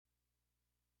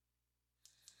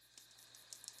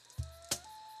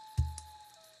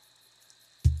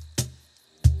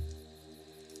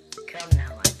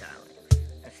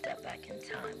in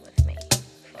time with me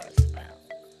for a spell.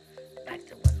 Back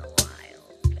to when the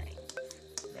wild things,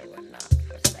 they were not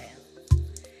for sale.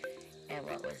 And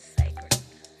what was sacred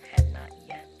had not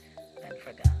yet been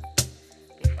forgotten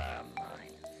before our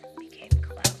minds became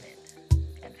clouded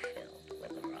and filled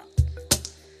with rot.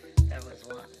 There was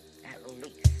one, at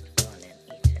least one in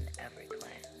each and every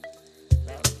clan.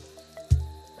 Those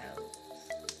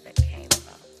that came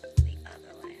from the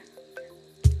other land.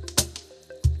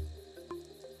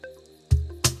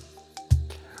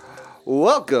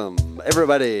 Welcome,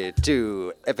 everybody,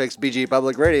 to FXBG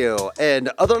Public Radio and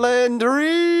Otherland Dreams.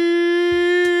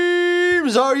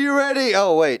 Are you ready?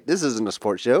 Oh, wait, this isn't a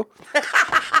sports show.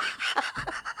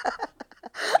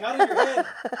 Got in your head.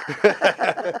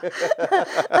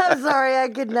 I'm sorry, I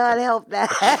could not help that.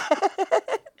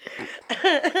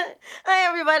 Hi,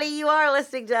 everybody. You are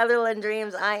listening to Otherland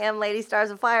Dreams. I am Lady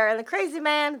Stars of Fire, and the crazy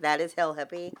man, that is Hill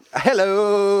Hippie.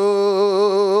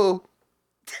 Hello.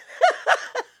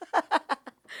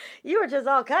 You are just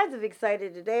all kinds of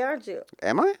excited today, aren't you?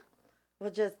 Am I?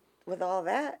 Well, just with all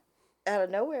that out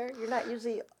of nowhere, you're not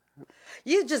usually.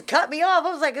 You just cut me off.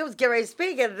 I was like, it was getting ready to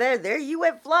speak, and there you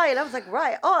went flying. I was like,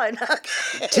 right on.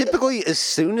 Okay. Typically, as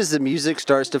soon as the music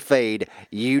starts to fade,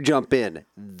 you jump in.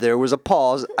 There was a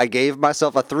pause. I gave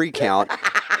myself a 3 count.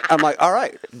 I'm like, all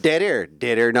right, dead air,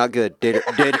 not good. Dead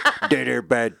air,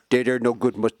 bad. Dead air, no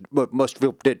good. Must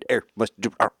feel dead air. Must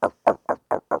do. I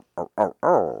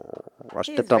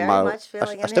He's stepped on very my. much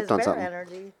feeling I in stepped his on bear something.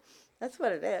 energy. That's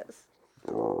what it is.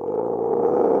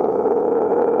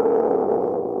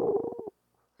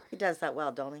 He does that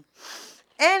well, don't he?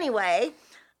 Anyway,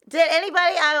 did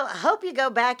anybody, I hope you go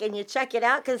back and you check it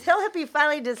out, because Hill Hippie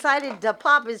finally decided to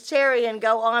pop his cherry and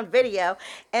go on video,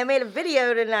 and made a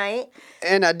video tonight.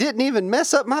 And I didn't even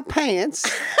mess up my pants.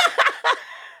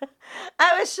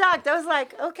 I was shocked. I was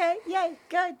like, okay, yay,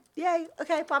 good, yay,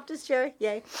 okay, popped his cherry,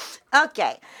 yay.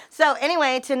 Okay, so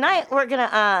anyway, tonight we're going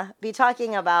to be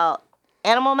talking about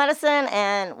animal medicine,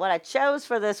 and what I chose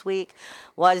for this week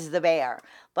was the bear.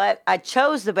 But I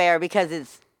chose the bear because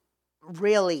it's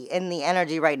really in the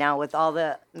energy right now with all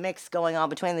the mix going on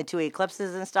between the 2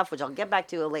 eclipses and stuff, which I'll get back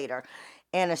to later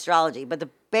in astrology. But the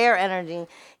bear energy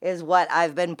is what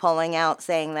I've been pulling out,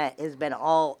 saying that has been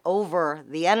all over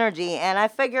the energy, and I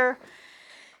figure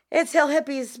it's Hill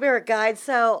Hippie's spirit guide,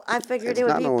 so I figured It's it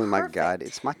would not be only my perfect. guide,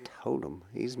 it's my totem.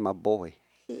 He's my boy.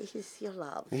 He's your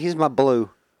love. He's my blue.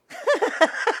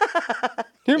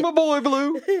 You're my boy,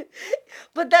 Blue.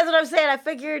 But that's what I'm saying. I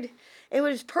figured it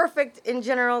was perfect in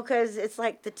general because it's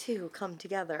like the two come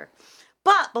together.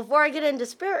 But before I get into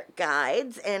spirit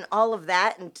guides and all of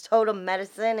that and totem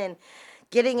medicine and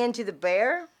getting into the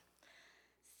bear,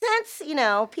 since,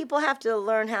 people have to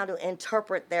learn how to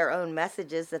interpret their own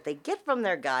messages that they get from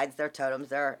their guides, their totems,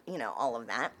 their, all of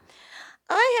that.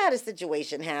 I had a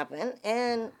situation happen,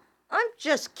 and I'm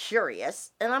just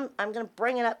curious, and I'm going to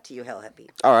bring it up to you, Hill Hippie.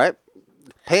 All right.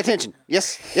 Pay attention.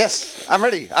 Yes, I'm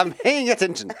ready. I'm paying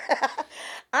attention.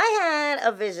 I had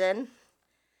a vision,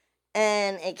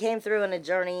 and it came through in a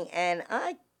journey, and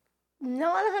I'm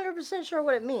not 100% sure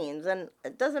what it means, and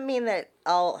it doesn't mean that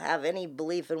I'll have any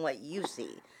belief in what you see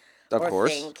Of or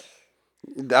course. think.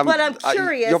 But I'm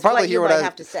curious you'll probably what hear you what might I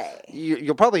have to say.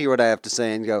 You'll probably hear what I have to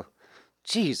say and go,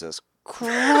 Jesus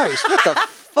Christ, what the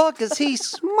fuck is he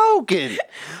smoking?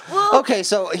 Well, Okay,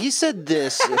 so he said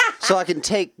this, so I can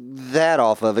take that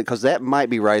off of it, because that might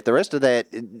be right. The rest of that,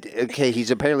 okay,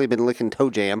 he's apparently been licking toe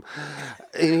jam.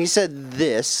 And he said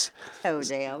this, oh,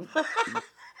 damn.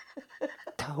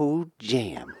 toe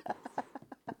jam.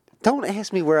 Don't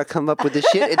ask me where I come up with this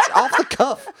shit. It's off the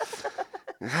cuff.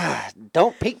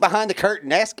 Don't peek behind the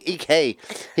curtain. Ask EK.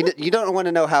 You don't want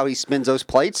to know how he spins those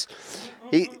plates.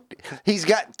 He's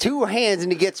got 2 hands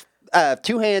and he gets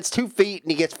 2 hands, 2 feet,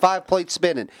 and he gets 5 plates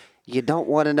spinning. You don't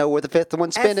want to know where the 5th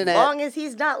one's spinning As long as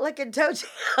he's not licking toe jam.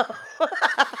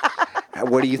 at.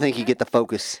 Where do you think you get the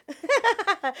focus?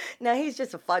 No, he's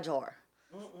just a fudge whore.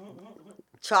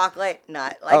 Chocolate,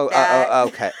 not like that.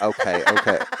 Okay.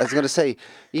 I was gonna say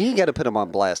you ain't got to put him on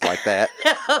blast like that.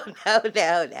 No.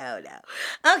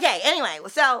 Okay, anyway,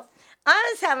 so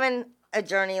I was having a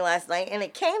journey last night, and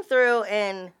it came through,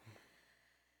 and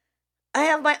I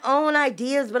have my own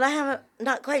ideas, but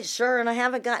not quite sure, and I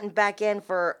haven't gotten back in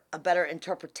for a better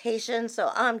interpretation,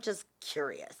 so I'm just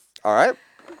curious. All right.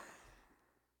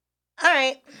 All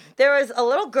right, there was a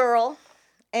little girl,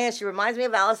 and she reminds me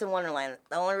of Alice in Wonderland.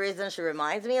 The only reason she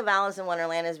reminds me of Alice in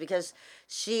Wonderland is because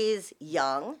she's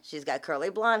young, she's got curly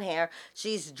blonde hair,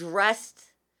 she's dressed,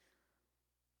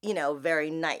 very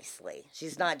nicely.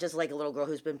 She's not just like a little girl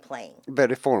who's been playing.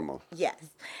 Very formal. Yes.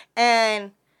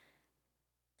 And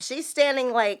she's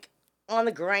standing like on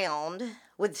the ground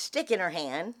with a stick in her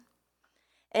hand,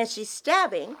 and she's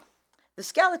stabbing the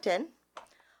skeleton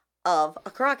of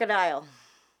a crocodile.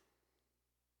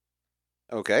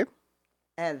 Okay.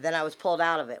 And then I was pulled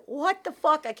out of it. What the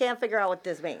fuck? I can't figure out what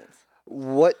this means.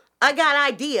 What? I got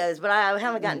ideas, but I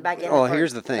haven't gotten back in. Oh, for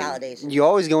here's the thing. Validation. You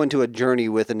always go into a journey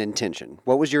with an intention.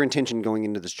 What was your intention going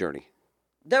into this journey?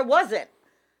 There wasn't.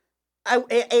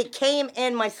 It came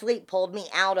in my sleep, pulled me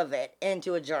out of it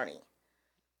into a journey.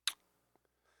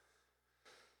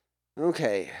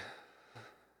 Okay.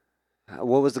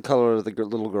 What was the color of the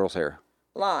little girl's hair?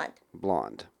 Blonde.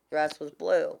 Blonde. Dress was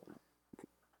blue.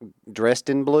 Dressed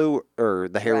in blue, or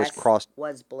the hair was Dress crossed?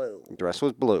 was blue. Dress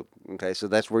was blue. Okay, so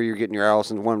that's where you're getting your Alice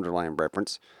in Wonderland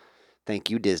reference. Thank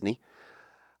you, Disney.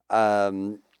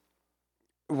 What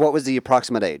was the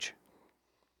approximate age?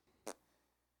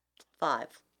 5.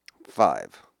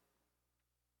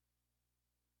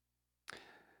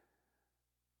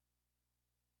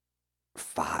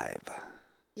 5.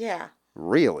 Yeah.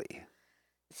 Really?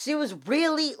 She was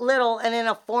really little and in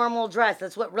a formal dress.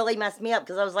 That's what really messed me up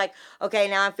because I was like, okay,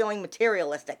 now I'm feeling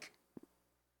materialistic.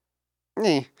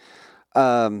 Eh.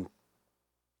 And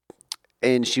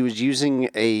she was using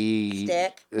a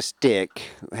Stick? A stick.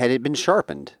 Had it been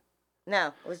sharpened?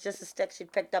 No, it was just a stick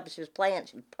she'd picked up and she was playing.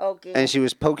 She was poking. And she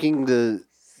was poking the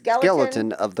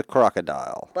skeleton of the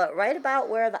crocodile. But right about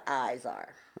where the eyes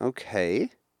are. Okay.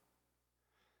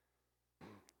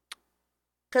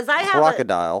 Because I have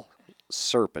Crocodile,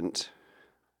 serpent,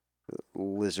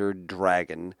 lizard,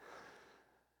 dragon,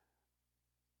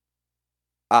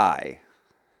 eye,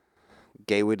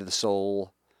 gateway to the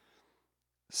soul,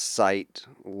 sight,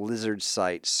 lizard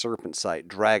sight, serpent sight,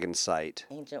 dragon sight.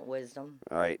 ancient wisdom.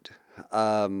 All right.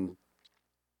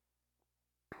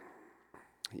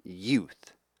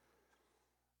 Youth,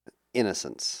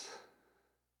 innocence,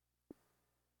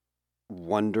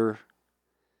 wonder,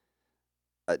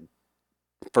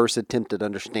 first attempt at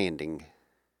understanding.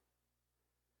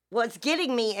 What's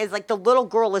getting me is like the little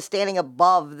girl is standing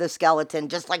above the skeleton,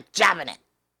 just like jabbing it.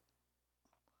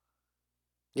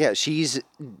 Yeah, she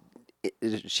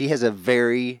has a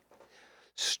very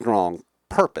strong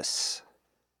purpose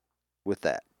with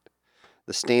that.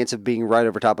 The stance of being right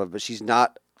over top of it, but she's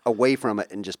not away from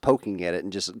it and just poking at it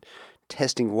and just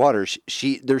testing water.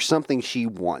 There's something she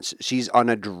wants. She's on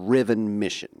a driven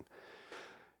mission.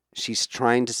 She's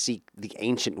trying to seek the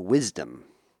ancient wisdom.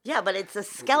 Yeah, but it's a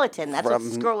skeleton. That's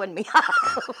what's screwing me up.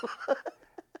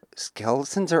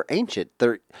 Skeletons are ancient.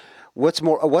 What's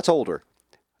older?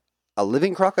 A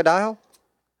living crocodile?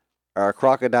 Or a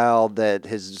crocodile that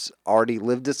has already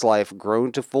lived its life,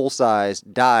 grown to full size,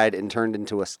 died, and turned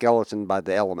into a skeleton by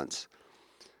the elements?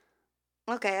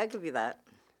 Okay, I'll give you that.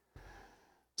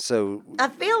 So I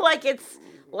feel like it's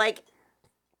like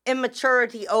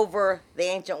immaturity over the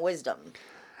ancient wisdom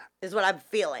is what I'm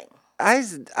feeling.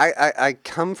 I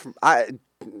come from a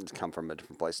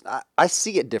different place. I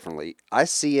see it differently. I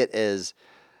see it as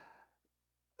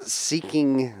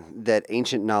seeking that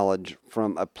ancient knowledge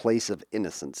from a place of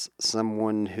innocence.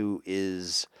 Someone who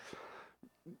is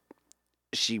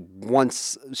she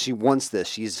wants this.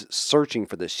 She's searching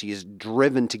for this. She is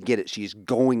driven to get it. She's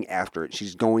going after it.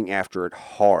 She's going after it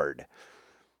hard.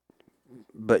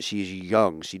 But she's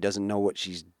young. She doesn't know what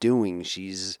she's doing.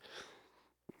 She's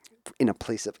in a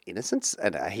place of innocence,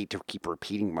 and I hate to keep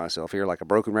repeating myself here like a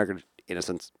broken record.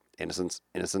 Innocence, innocence,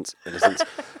 innocence, innocence.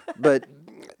 But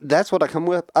that's what I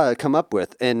come up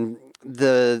with, and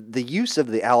the use of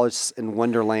the Alice in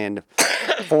Wonderland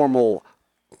formal,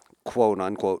 quote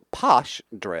unquote, posh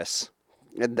dress.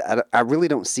 I really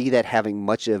don't see that having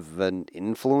much of an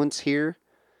influence here.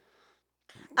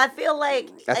 I feel like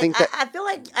I feel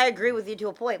like I agree with you to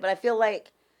a point, but I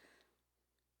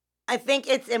think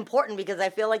it's important because I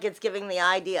feel like it's giving the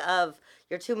idea of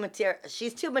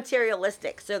she's too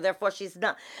materialistic, so therefore she's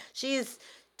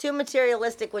too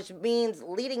materialistic, which means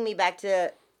leading me back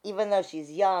to, even though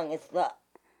she's young, it's the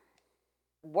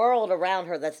world around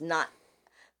her that's not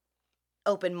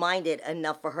open-minded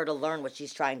enough for her to learn what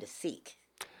she's trying to seek.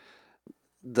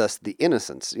 Thus the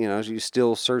innocence, she's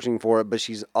still searching for it, but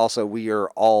she's also, we are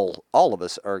all of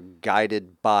us are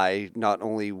guided by not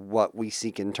only what we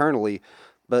seek internally,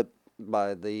 but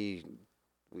by we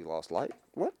lost light.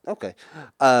 What? Okay.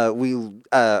 We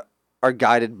are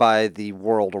guided by the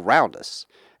world around us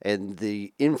and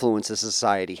the influence that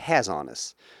society has on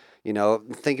us.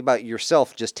 Think about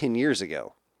yourself just 10 years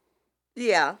ago.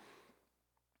 Yeah.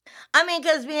 I mean,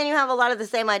 because me and you have a lot of the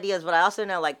same ideas, but I also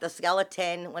know, like, the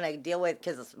skeleton, when I deal with,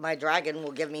 because my dragon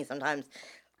will give me sometimes,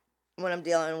 when I'm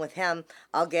dealing with him,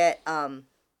 I'll get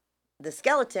the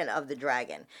skeleton of the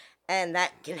dragon. And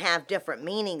that can have different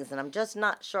meanings, and I'm just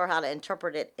not sure how to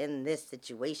interpret it in this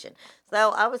situation.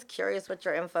 So I was curious what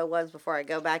your info was before I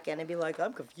go back in and be like,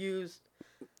 I'm confused.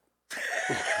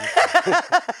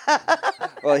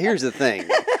 Well, here's the thing.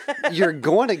 You're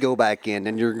going to go back in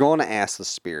and you're going to ask the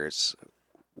spirits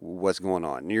what's going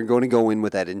on. You're going to go in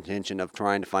with that intention of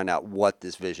trying to find out what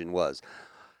this vision was.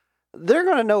 They're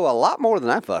going to know a lot more than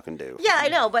I fucking do. Yeah, I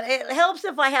know, but it helps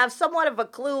if I have somewhat of a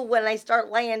clue when I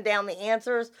start laying down the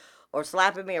answers or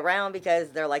slapping me around because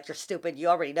they're like, you're stupid. You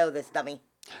already know this, dummy.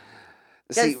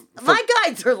 See, Because my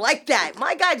guides are like that.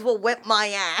 My guides will whip my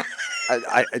ass.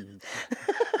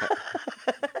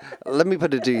 Let me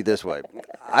put it to you this way.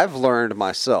 I've learned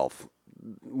myself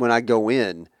when I go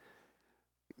in,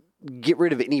 get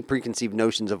rid of any preconceived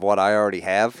notions of what I already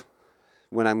have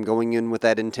when I'm going in with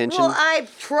that intention. Well, I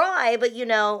try, but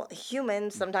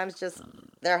humans sometimes just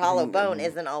their hollow bone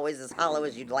isn't always as hollow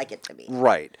as you'd like it to be.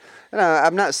 Right. And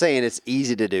I'm not saying it's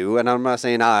easy to do, and I'm not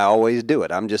saying I always do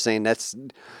it. I'm just saying that's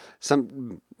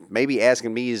maybe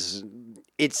asking me is,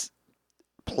 it's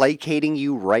placating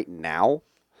you right now,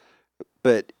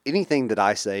 but anything that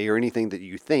I say or anything that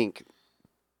you think,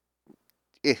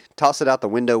 toss it out the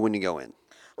window when you go in.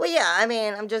 Well, yeah, I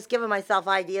mean, I'm just giving myself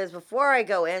ideas before I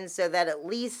go in so that at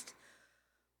least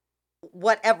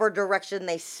whatever direction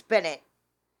they spin it,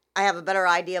 I have a better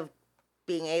idea of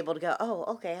being able to go, oh,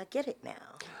 okay, I get it now.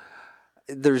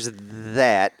 There's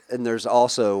that, and there's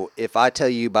also, if I tell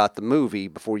you about the movie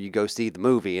before you go see the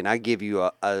movie, and I give you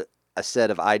a set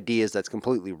of ideas that's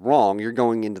completely wrong, you're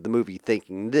going into the movie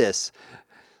thinking this.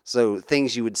 So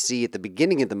things you would see at the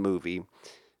beginning of the movie,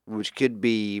 which could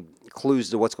be clues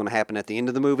to what's going to happen at the end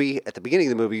of the movie. At the beginning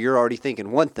of the movie, you're already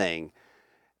thinking one thing,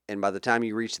 and by the time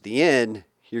you reach the end,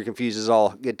 you're confused as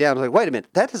all get down. Like, wait a minute,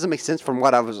 that doesn't make sense from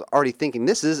what I was already thinking.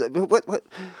 This is what?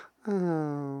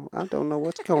 Oh, I don't know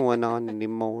what's going on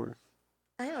anymore.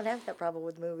 I don't have that problem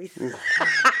with movies.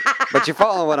 But you're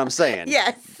following what I'm saying.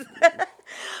 Yes.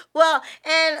 Well,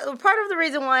 and part of the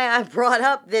reason why I brought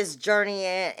up this journey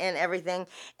and everything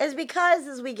is because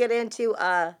as we get into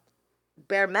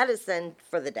bear medicine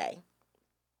for the day,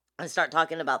 and start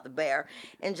talking about the bear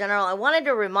in general, I wanted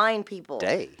to remind people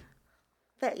Day.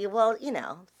 that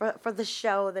for the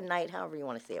show, the night, however you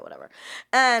want to see it, whatever.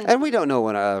 And And we don't know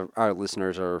when our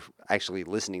listeners are actually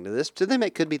listening to this. To them,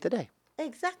 it could be today.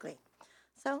 exactly.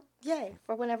 So, yay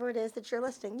for whenever it is that you're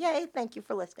listening. Yay, thank you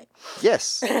for listening.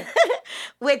 Yes.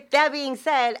 With that being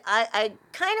said, I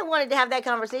kind of wanted to have that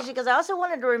conversation because I also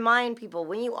wanted to remind people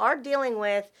when you are dealing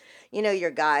with,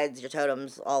 your guides, your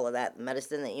totems, all of that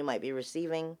medicine that you might be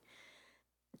receiving,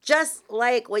 just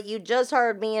like what you just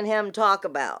heard me and him talk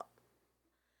about,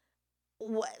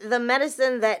 the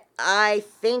medicine that I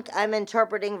think I'm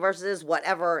interpreting versus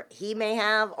whatever he may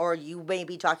have, or you may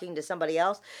be talking to somebody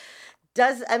else,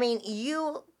 I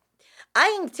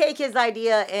can take his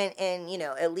idea and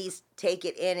at least take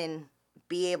it in and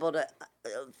be able to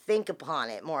think upon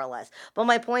it more or less. But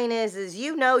my point is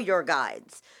your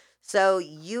guides. So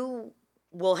you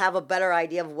will have a better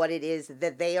idea of what it is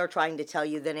that they are trying to tell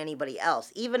you than anybody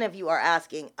else, even if you are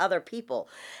asking other people.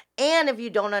 And if you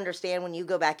don't understand when you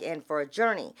go back in for a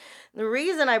journey. The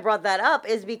reason I brought that up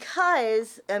is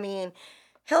because,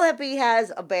 Hill Hippie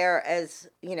has a bear as,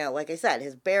 like I said,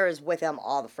 his bear is with him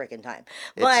all the freaking time.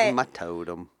 It's my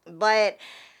totem. But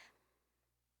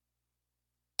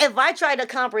if I try to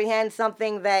comprehend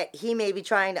something that he may be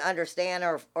trying to understand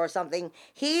or something,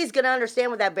 he's going to understand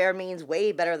what that bear means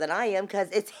way better than I am because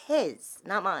it's his,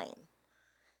 not mine.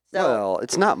 So, Well,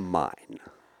 it's not mine.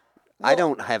 I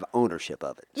don't have ownership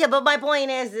of it. yeah, but my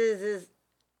point is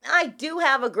I do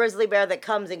have a grizzly bear that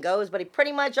comes and goes, but he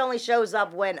pretty much only shows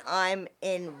up when I'm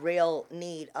in real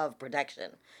need of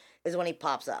protection, is when he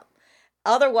pops up.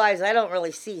 Otherwise, I don't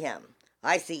really see him.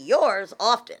 I see yours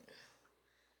often.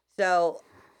 So,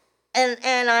 and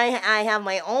I have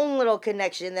my own little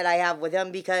connection that I have with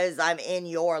him because I'm in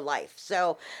your life.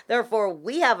 So, therefore,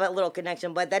 we have a little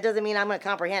connection, but that doesn't mean I'm going to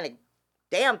comprehend a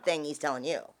damn thing he's telling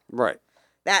you. Right.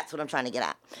 That's what I'm trying to get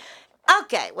at.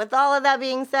 Okay, with all of that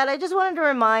being said, I just wanted to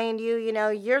remind you,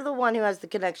 you're the one who has the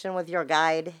connection with your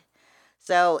guide.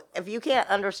 So if you can't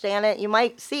understand it, you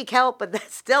might seek help, but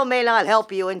that still may not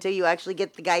help you until you actually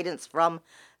get the guidance from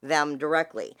them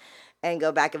directly and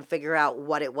go back and figure out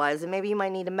what it was. And maybe you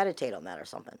might need to meditate on that or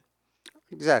something.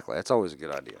 Exactly. That's always a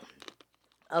good idea.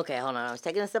 Okay, hold on. I was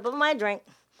taking a sip of my drink.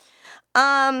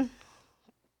 Some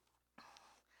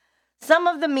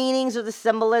of the meanings or the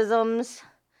symbolisms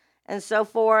and so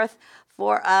forth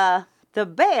for the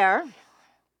bear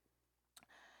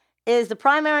is the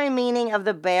primary meaning of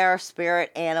the bear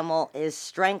spirit animal is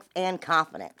strength and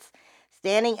confidence.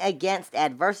 standing against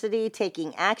adversity,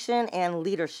 taking action, and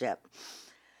leadership.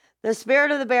 The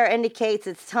spirit of the bear indicates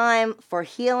it's time for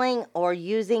healing or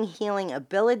using healing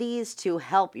abilities to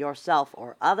help yourself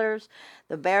or others.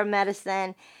 The bear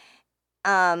medicine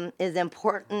is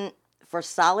important for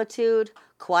solitude,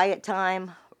 quiet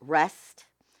time, rest.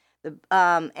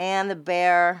 And the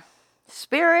bear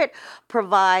spirit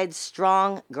provides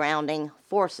strong grounding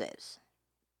forces.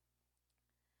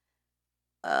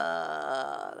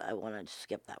 I want to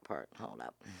skip that part. Hold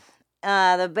up.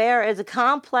 The bear is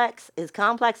complex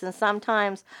and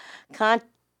sometimes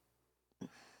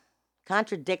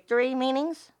contradictory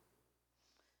meanings.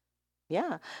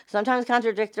 Yeah, sometimes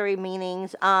contradictory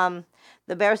meanings. The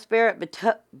bear spirit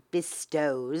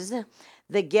bestows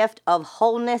the gift of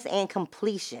wholeness and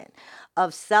completion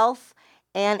of self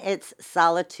and its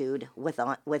solitude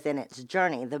within its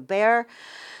journey. The bear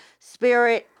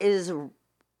spirit is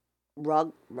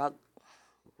rugged.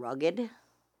 Rugged?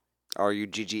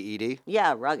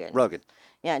 Yeah, rugged. Rugged.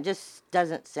 Yeah, it just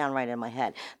doesn't sound right in my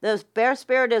head. The bear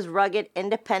spirit is rugged,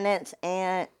 independence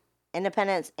and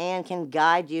can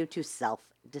guide you to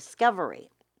self-discovery.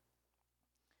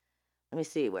 Let me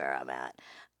see where I'm at.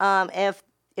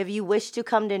 If you wish to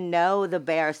come to know the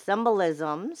bear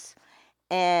symbolisms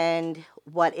and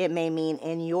what it may mean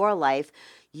in your life,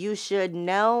 you should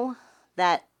know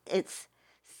that it's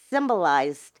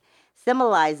symbolizes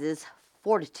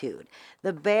fortitude.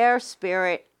 The bear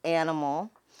spirit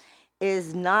animal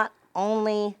is not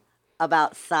only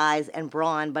about size and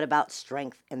brawn, but about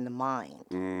strength in the mind.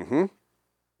 Mm-hmm.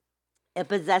 It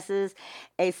possesses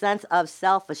a sense of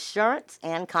self-assurance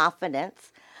and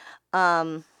confidence,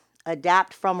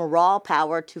 adapt from raw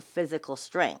power to physical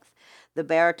strength. The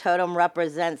bear totem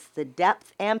represents the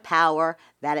depth and power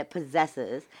that it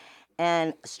possesses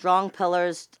and strong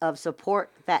pillars of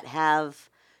support that have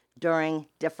during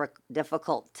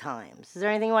difficult times. Is there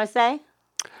anything you want to say?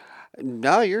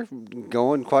 No, you're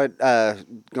going quite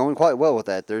well with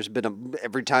that. There's been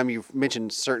every time you've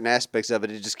mentioned certain aspects of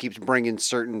it, it just keeps bringing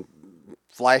certain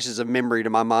flashes of memory to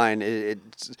my mind.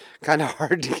 It's kind of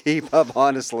hard to keep up,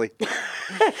 honestly.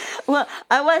 Well,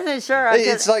 I wasn't sure.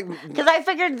 It's like because I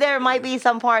figured there might be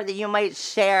some part that you might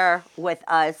share with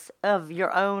us of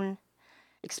your own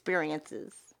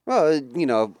experiences. Well,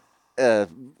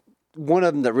 one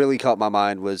of them that really caught my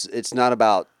mind was it's not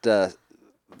about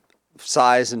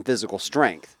size and physical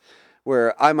strength,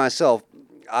 where I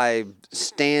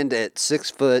stand at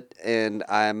 6 foot and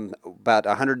I'm about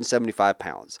 175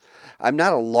 pounds. I'm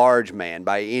not a large man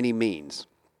by any means,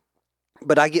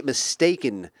 but I get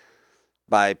mistaken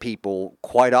by people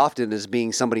quite often as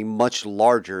being somebody much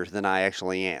larger than I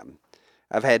actually am.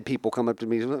 I've had people come up to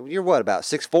me, "You're what, about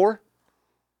 6'4"?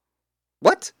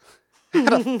 What?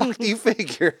 How the fuck do you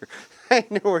figure? I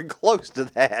ain't nowhere close to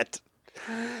that.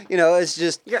 It's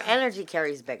just... Your energy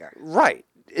carries bigger. Right.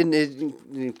 And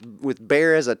with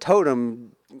bear as a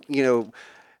totem,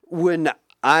 when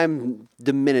I'm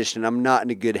diminished and I'm not in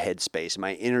a good headspace,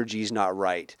 my energy's not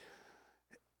right,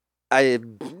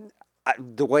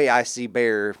 the way I see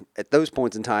bear at those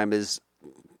points in time is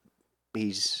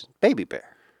he's baby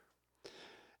bear.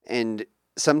 And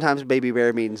sometimes baby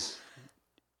bear means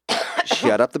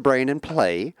shut up the brain and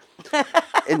play.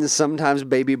 And sometimes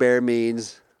baby bear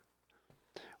means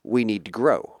we need to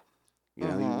grow.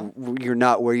 You're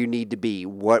not where you need to be.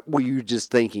 What were you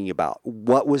just thinking about?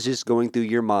 What was just going through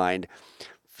your mind?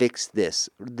 Fix this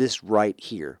right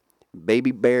here.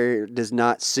 Baby bear does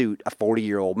not suit a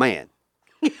 40-year-old man.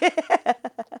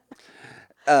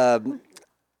 Go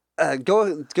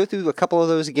through a couple of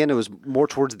those again. It was more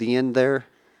towards the end there.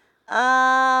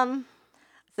 Said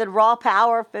raw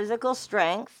power, physical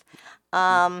strength,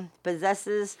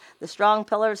 possesses the strong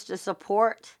pillars to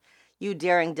support you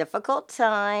during difficult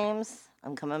times.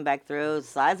 I'm coming back through.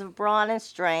 Size of brawn and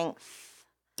strength.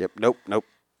 Yep. Nope.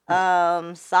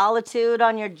 Solitude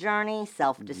on your journey,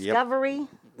 self-discovery. Yep.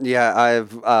 Yeah,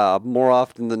 I've more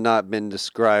often than not been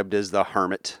described as the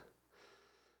hermit.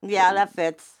 Yeah, that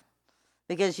fits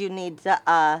because you need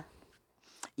to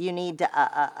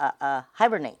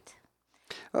hibernate.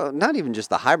 Not even just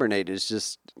the hibernate. It's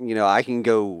just I can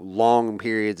go long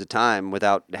periods of time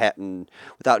without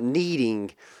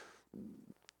needing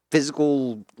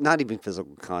not even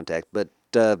physical contact, but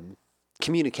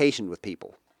communication with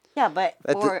people. Yeah, but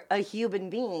for a human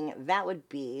being, that would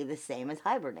be the same as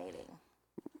hibernating.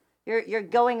 You're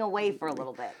going away for a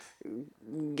little bit.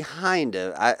 Kind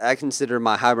of. I consider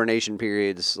my hibernation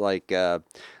periods like,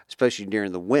 especially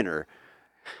during the winter.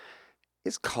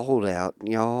 It's cold out,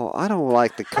 y'all. I don't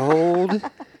like the cold.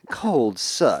 Cold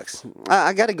sucks.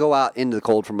 I got to go out into the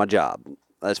cold for my job.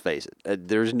 Let's face it.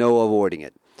 There's no avoiding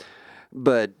it.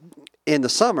 But in the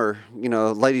summer,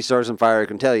 Lady Stars and Fire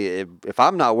can tell you, if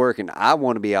I'm not working, I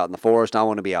want to be out in the forest. I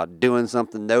want to be out doing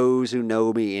something. Those who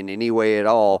know me in any way at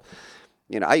all,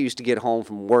 I used to get home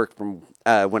from work from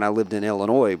when I lived in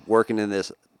Illinois, working in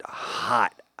this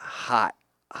hot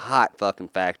fucking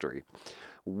factory.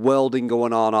 Welding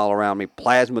going on all around me,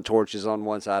 plasma torches on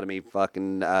one side of me,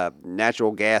 fucking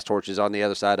natural gas torches on the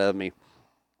other side of me,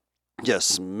 just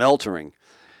smeltering.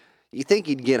 You think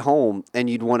you'd get home and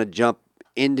you'd want to jump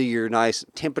into your nice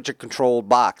temperature-controlled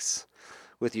box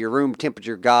with your room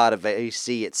temperature god of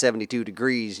AC at 72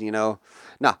 degrees, No,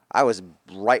 I was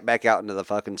right back out into the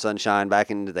fucking sunshine,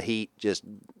 back into the heat, just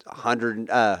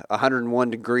 101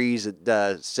 degrees at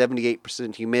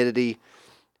 78% humidity.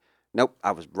 Nope,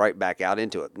 I was right back out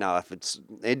into it. Now, if it's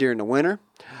during the winter,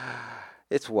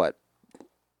 it's what,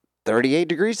 38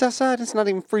 degrees outside? It's not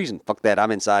even freezing. Fuck that,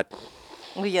 I'm inside.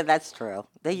 Well, yeah, that's true.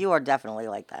 You are definitely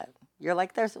like that. You're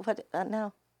like, there's what?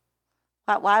 No.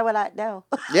 Why would I? No.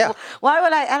 Yeah. Why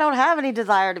would I? I don't have any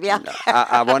desire to be out there.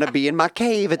 I want to be in my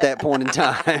cave at that point in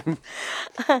time.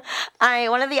 All right.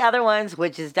 One of the other ones,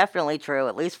 which is definitely true,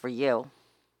 at least for you,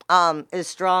 is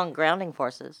strong grounding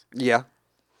forces. Yeah.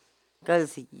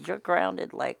 Because you're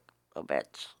grounded like a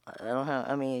bitch.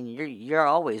 You're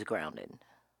always grounded.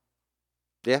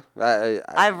 Yeah.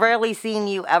 I've rarely seen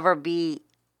you ever be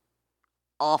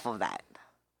off of that.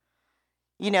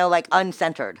 Like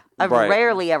uncentered. I've Right.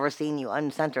 rarely ever seen you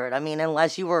uncentered.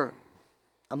 Unless you were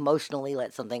emotionally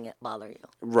let something bother you.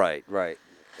 Right.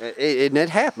 It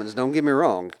happens, don't get me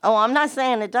wrong. Oh, I'm not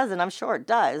saying it doesn't. I'm sure it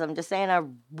does. I'm just saying I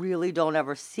really don't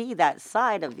ever see that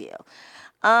side of you.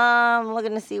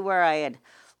 Looking to see where I had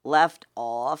left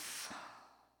off.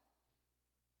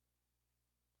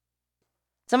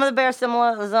 Some of the bear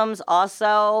symbolisms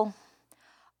also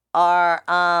are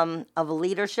of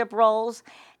leadership roles.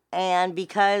 And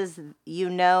because you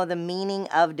know the meaning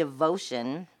of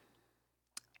devotion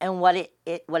and what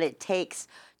it takes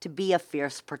to be a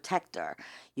fierce protector,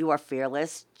 you are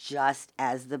fearless just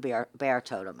as the bear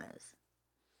totem is.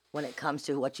 When it comes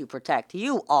to what you protect,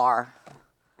 you are.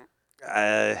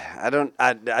 I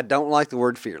don't like the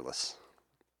word fearless.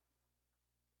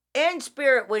 In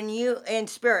spirit,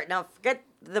 now forget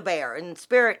the bear. In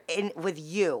spirit, with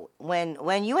you,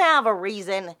 when you have a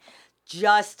reason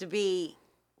just to be.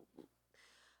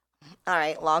 All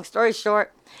right, long story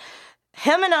short,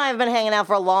 him and I have been hanging out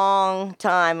for a long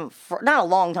time, not a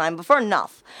long time, but for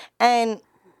enough. And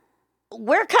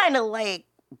we're kind of like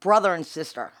brother and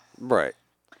sister. Right.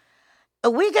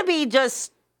 We could be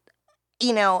just,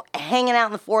 hanging out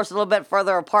in the forest a little bit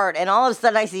further apart, and all of a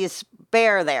sudden I see a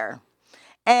bear there.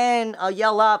 And I'll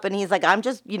yell up, and he's like, I'm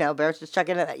just, Bear's just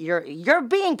checking it. You're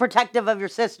being protective of your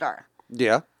sister.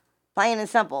 Yeah. Plain and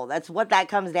simple. That's what that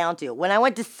comes down to. When I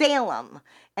went to Salem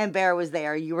and Bear was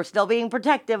there, you were still being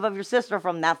protective of your sister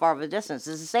from that far of a distance.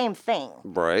 It's the same thing.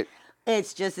 Right.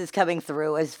 It's just it's coming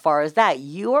through as far as that.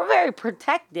 You are very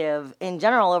protective in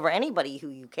general over anybody who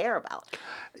you care about.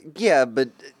 Yeah, but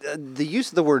the use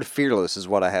of the word fearless is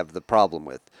what I have the problem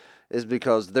with. Is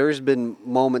because there's been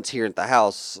moments here at the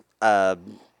house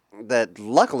that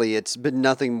luckily it's been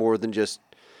nothing more than just,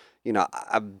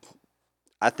 I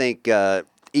think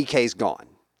EK's gone.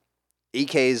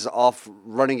 EK's off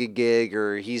running a gig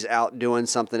or he's out doing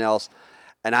something else,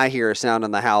 and I hear a sound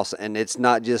in the house, and it's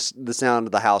not just the sound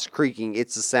of the house creaking,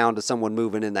 it's the sound of someone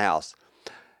moving in the house.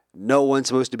 No one's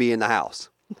supposed to be in the house.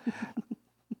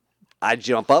 I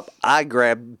jump up, I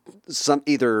grab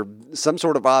either some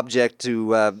sort of object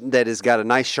that has got a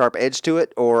nice sharp edge to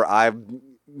it, or I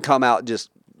come out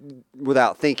just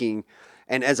without thinking,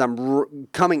 and as I'm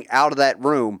coming out of that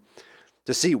room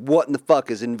to see what in the fuck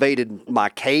has invaded my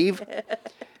cave,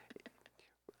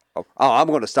 I'm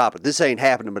going to stop it. This ain't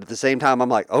happening, but at the same time, I'm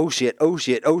like, oh shit, oh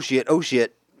shit, oh shit, oh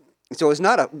shit. So it's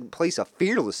not a place of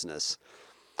fearlessness.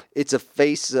 It's a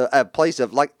place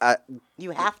of like...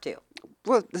 You have to.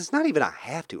 Well, it's not even I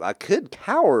have to. I could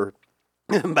cower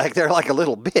back there like a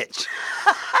little bitch.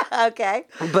 Okay.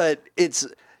 But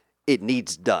it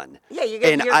needs done. Yeah,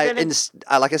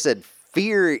 like I said,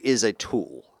 fear is a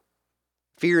tool.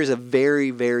 Fear is a very,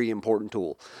 very important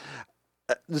tool.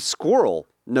 The squirrel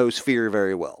knows fear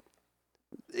very well.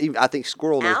 I think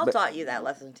squirrel knows... Al taught you that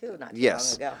lesson too, not too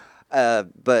long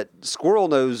ago. But squirrel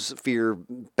knows fear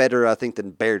better, I think, than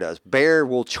bear does. Bear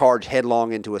will charge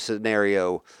headlong into a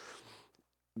scenario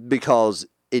because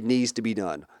it needs to be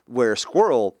done. Where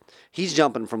squirrel, he's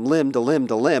jumping from limb to limb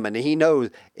to limb, and he knows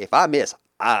if I miss,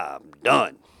 I'm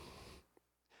done.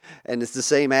 And it's the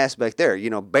same aspect there.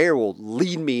 Bear will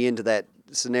lead me into that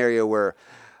scenario where,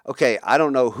 okay, I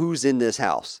don't know who's in this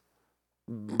house,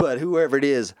 but whoever it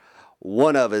is,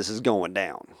 one of us is going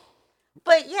down.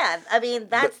 But yeah, I mean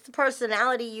that's the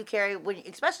personality you carry when,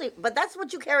 especially. But that's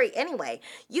what you carry anyway.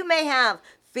 You may have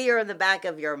fear in the back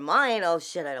of your mind. Oh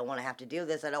shit, I don't want to have to do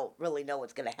this. I don't really know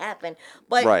what's going to happen.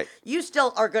 But Right. you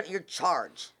still are going. You're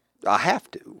charged. I have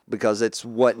to because it's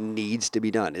what needs to be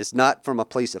done. It's not from a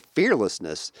place of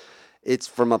fearlessness. It's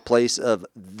from a place of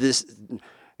this.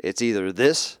 It's either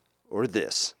this or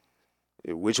this.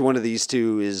 Which one of these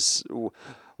two is?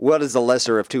 What is the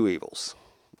lesser of two evils?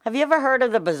 Have you ever heard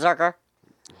of the berserker?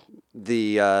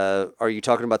 Are you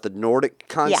talking about the Nordic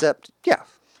concept? Yeah.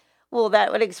 Well,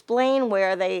 that would explain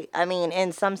where they. I mean,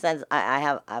 in some sense,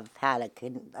 I've had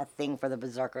a thing for the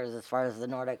berserkers as far as the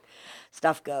Nordic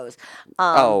stuff goes.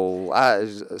 To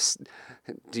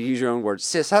use your own words,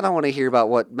 sis, I don't want to hear about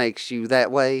what makes you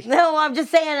that way. No, I'm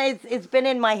just saying it's been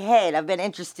in my head. I've been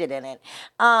interested in it.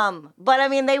 But I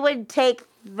mean, they would take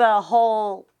the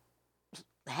whole.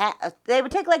 They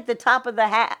would take like the top of the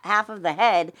half of the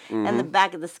head and the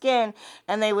back of the skin,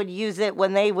 and they would use it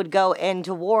when they would go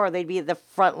into war. They'd be at the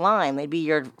front line. They'd be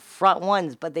your front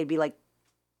ones, but they'd be like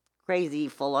crazy,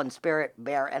 full on spirit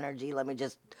bear energy. Let me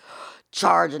just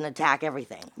charge and attack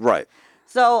everything. Right.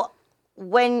 So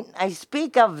when I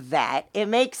speak of that, it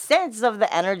makes sense of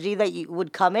the energy that you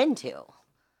would come into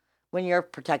when you're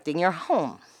protecting your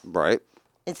home. Right.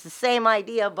 It's the same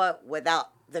idea, but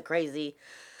without the crazy.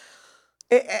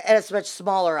 And it's a much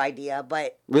smaller idea,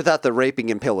 but Without the raping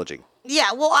and pillaging.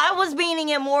 yeah. Well, I was meaning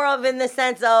it more of in the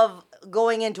sense of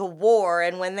going into war,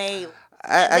 and when they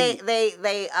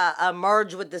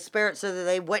merge with the spirit, so that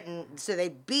they wouldn't, so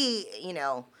they'd be,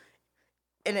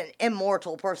 in an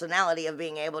immortal personality of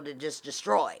being able to just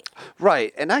destroy.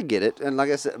 Right, and I get it, and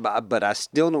like I said, but I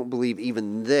still don't believe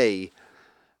even they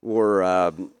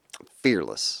were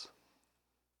fearless.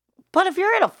 But if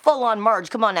you're in a full-on merge,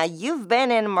 come on now, you've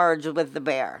been in a merge with the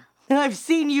bear. I've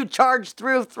seen you charge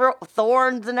through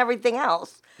thorns and everything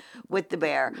else with the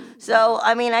bear. So,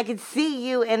 I mean, I could see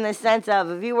you in the sense of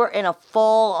if you were in a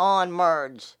full-on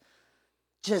merge,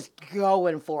 just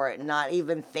going for it, not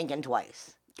even thinking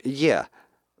twice. Yeah,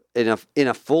 in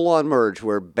a full-on merge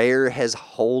where bear has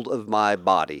hold of my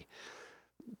body,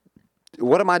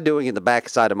 what am I doing in the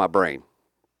backside of my brain?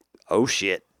 Oh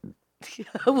shit.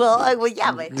 well,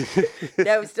 yeah, but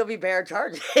that would still be bear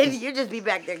charging. You'd just be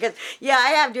back there. Because, yeah, I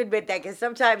have to admit that. Because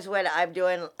sometimes when I'm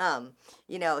doing,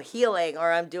 healing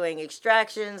or I'm doing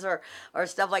extractions or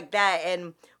stuff like that,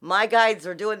 and my guides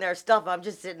are doing their stuff, I'm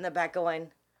just sitting in the back going,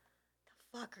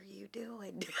 the fuck are you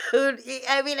doing, dude?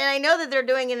 I mean, and I know that they're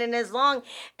doing it, and as long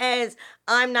as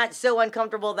I'm not so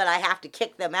uncomfortable that I have to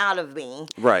kick them out of me,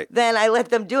 Right. then I let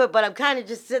them do it. But I'm kind of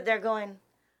just sitting there going,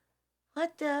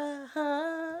 what the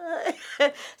huh?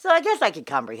 So I guess I could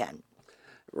comprehend.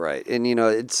 Right, and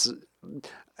it's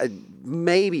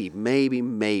maybe, and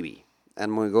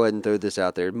I'm going to go ahead and throw this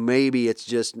out there. Maybe it's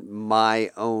just my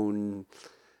own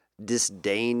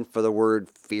disdain for the word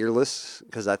fearless,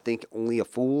 because I think only a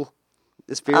fool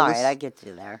is fearless. All right, I get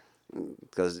you there.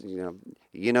 Because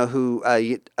you know who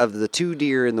of the two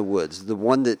deer in the woods, the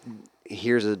one that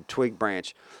hears a twig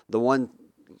branch, the one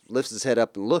lifts his head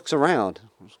up and looks around.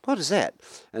 What is that?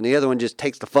 And the other one just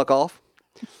takes the fuck off.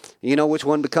 You know which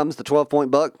one becomes the 12-point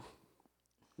buck?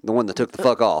 The one that took the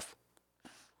fuck off.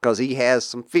 Because he has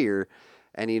some fear,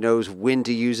 and he knows when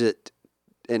to use it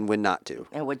and when not to.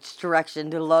 And which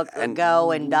direction to look and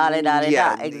go and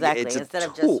da-da-da-da-da. Exactly. Instead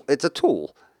of just... It's a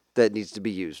tool that needs to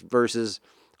be used versus,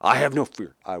 I have no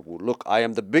fear. I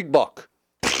am the big buck.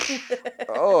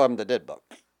 Oh, I'm the dead buck.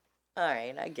 All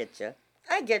right, I get you.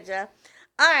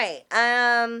 All right.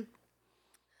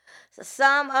 So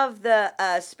some of the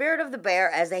spirit of the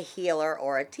bear as a healer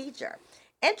or a teacher.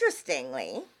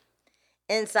 Interestingly,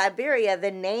 in Siberia,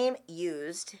 the name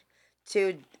used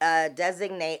to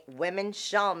designate women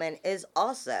shaman is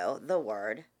also the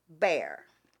word bear.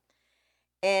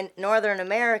 In Northern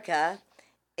America,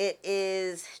 it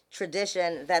is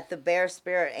tradition that the bear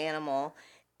spirit animal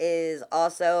is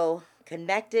also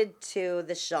connected to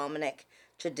the shamanic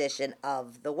tradition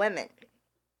of the women.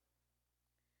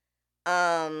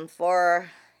 For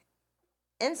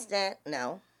instance,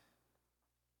 no.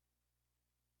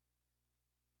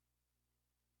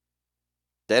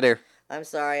 Dead air. I'm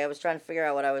sorry, I was trying to figure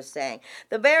out what I was saying.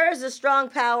 The bear is a strong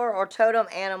power or totem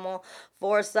animal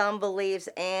for some beliefs,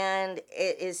 and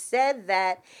it is said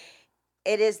that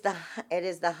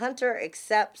the hunter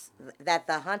accepts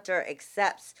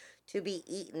to be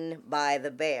eaten by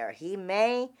the bear. He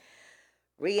may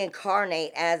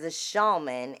reincarnate as a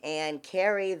shaman and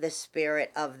carry the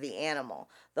spirit of the animal.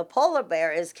 The polar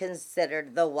bear is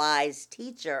considered the wise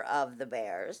teacher of the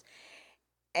bears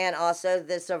and also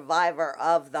the survivor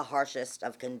of the harshest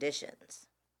of conditions.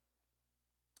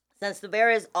 Since the bear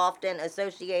is often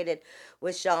associated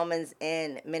with shamans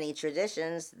in many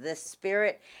traditions, the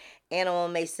spirit animal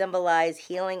may symbolize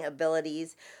healing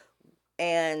abilities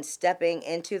and stepping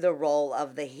into the role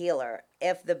of the healer.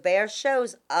 If the bear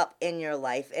shows up in your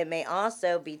life, it may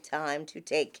also be time to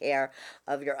take care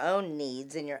of your own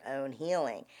needs and your own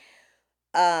healing,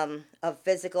 of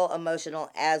physical, emotional,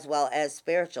 as well as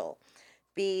spiritual.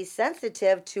 Be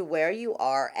sensitive to where you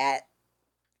are at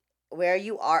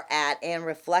and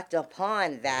reflect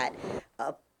upon that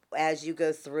as you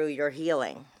go through your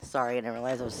healing. Sorry, I didn't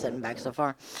realize I was sitting back so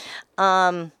far.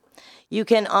 You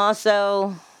can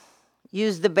also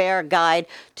use the bear guide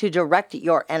to direct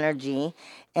your energy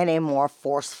in a more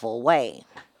forceful way.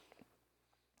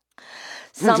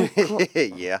 Some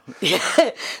Yeah.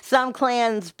 some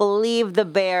clans believe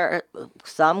bears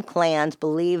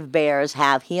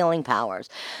have healing powers.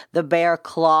 The bear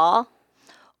claw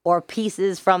or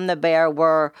pieces from the bear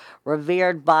were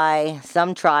revered by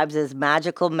some tribes as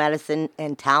magical medicine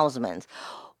and talismans.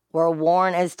 Were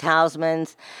worn as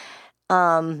talismans,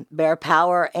 bear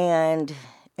power and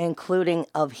including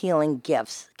of healing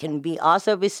gifts can be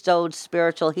also bestowed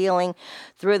spiritual healing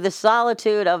through the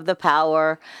solitude of the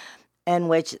power in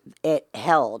which it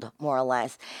held, more or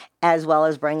less, as well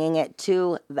as bringing it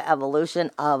to the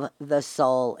evolution of the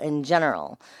soul in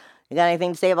general. You got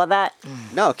anything to say about that?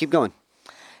 No, keep going.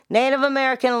 Native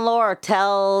American lore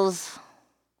tells.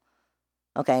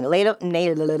 Native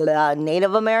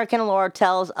American lore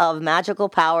tells of magical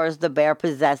powers the bear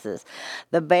possesses.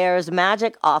 The bear's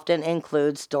magic often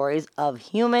includes stories of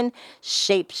human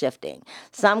shape-shifting.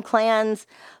 Some clans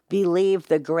believe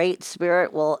the Great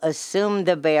Spirit will assume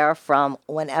the bear from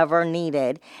whenever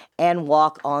needed and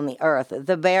walk on the earth.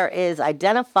 The bear is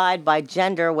identified by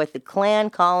gender, with the clan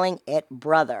calling it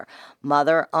brother,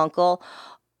 mother, uncle,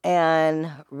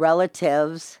 and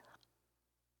relatives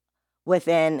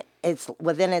within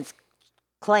its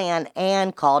clan,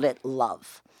 and called it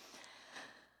love.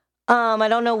 I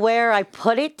don't know where I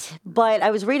put it, but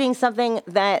I was reading something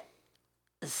that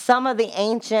some of the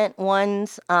ancient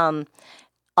ones,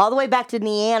 all the way back to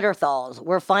Neanderthals,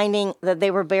 were finding that they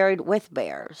were buried with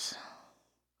bears.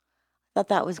 I thought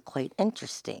that was quite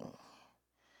interesting.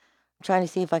 I'm trying to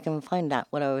see if I can find out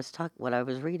what I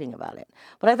was reading about it.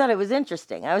 But I thought it was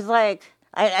interesting. I was like,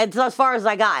 it's as far as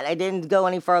I got. I didn't go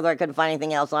any further. I couldn't find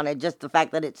anything else on it. Just the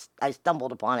fact that I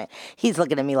stumbled upon it. He's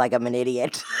looking at me like I'm an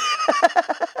idiot.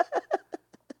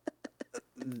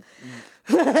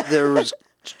 There was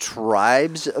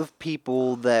tribes of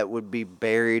people that would be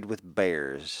buried with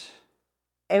bears.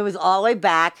 It was all the way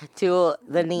back to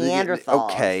the Neanderthals.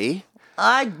 Okay.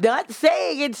 I'm not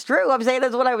saying it's true. I'm saying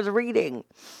that's what I was reading.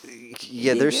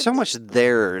 Yeah, there's so much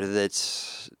there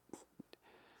that's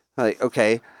like,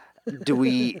 okay, do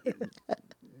we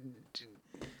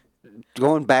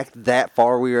going back that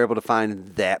far, we were able to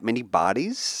find that many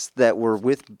bodies that were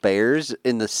with bears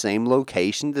in the same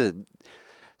location to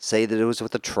say that it was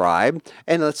with a tribe?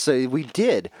 And let's say we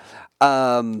did.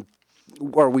 Are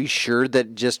we sure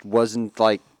that just wasn't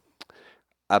like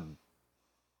a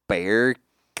bear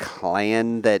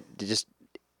clan that just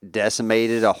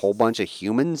decimated a whole bunch of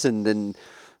humans and then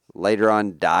later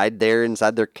on died there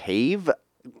inside their cave?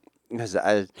 Because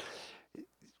I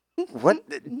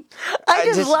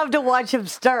just love to watch him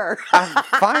stir. I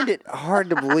find it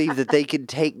hard to believe that they could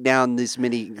take down this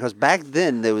many, because back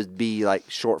then there would be like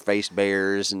short-faced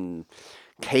bears and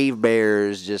cave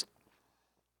bears, just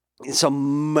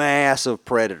some massive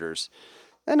predators.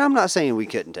 And I'm not saying we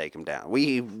couldn't take them down.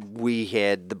 We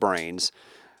had the brains.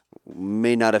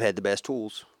 May not have had the best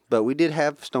tools, but we did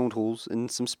have stone tools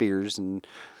and some spears, and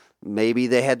maybe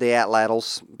they had the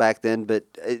atlatls back then, but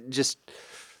it just,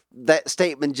 that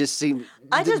statement just seemed,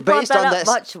 I just brought that up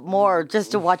much more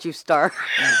just to watch you stir.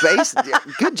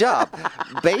 Good job.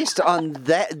 Based on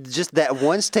that, just that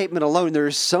one statement alone,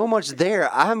 there's so much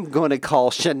there I'm going to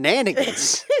call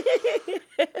shenanigans.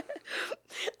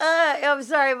 I'm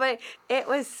sorry, but it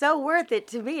was so worth it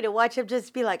to me to watch him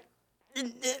just be like,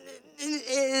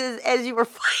 as you were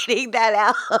fighting that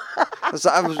out. So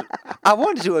I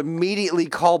wanted to immediately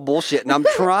call bullshit, and I'm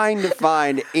trying to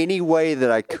find any way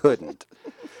that I couldn't.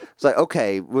 It's like,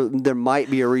 okay, well, there might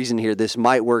be a reason here. This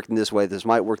might work in this way. This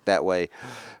might work that way.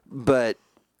 But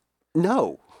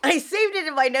no. I saved it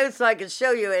in my notes so I could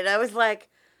show you it. I was like,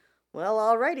 well,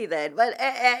 alrighty then. But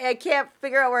I can't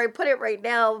figure out where I put it right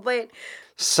now. But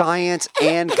science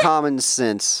and common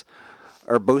sense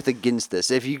are both against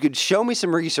this. If you could show me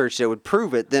some research that would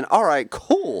prove it, then all right,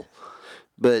 cool.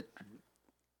 But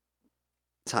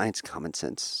science, common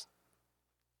sense,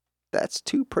 that's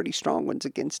two pretty strong ones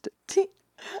against it.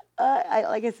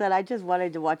 Like I said, I just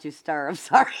wanted to watch you stir. I'm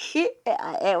sorry.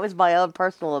 It was my own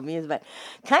personal amusement.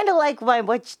 Kind of like my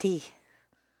butch tea.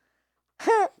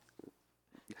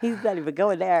 He's not even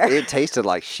going there. It tasted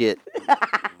like shit.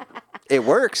 It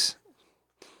works.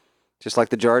 Just like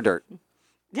the jar of dirt.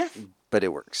 Yes. But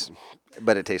it works.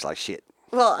 But it tastes like shit.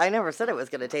 Well, I never said it was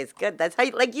going to taste good. That's how,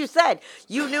 like you said,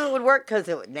 you knew it would work because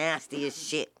it was nasty as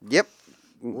shit. Yep.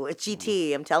 Witchy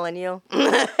tea, I'm telling you.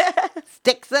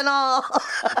 Sticks and all.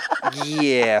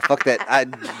 Yeah, fuck that. I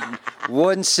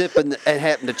one sip and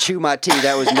happened to chew my tea.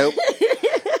 That was nope.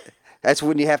 That's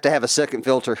when you have to have a second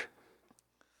filter.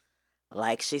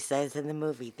 Like she says in the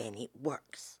movie, then it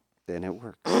works. Then it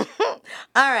works.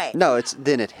 All right. No,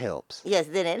 then it helps. Yes,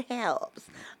 then it helps.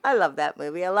 I love that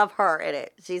movie. I love her in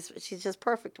it. She's just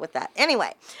perfect with that.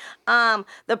 Anyway,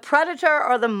 the predator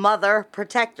or the mother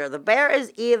protector. The bear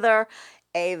is either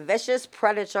a vicious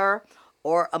predator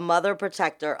or a mother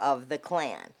protector of the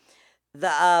clan.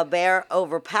 The bear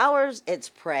overpowers its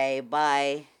prey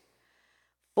by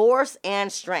force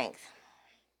and strength.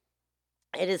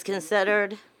 It is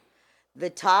considered the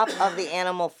top of the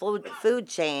animal food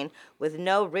chain with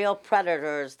no real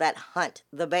predators that hunt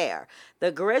the bear.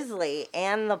 The grizzly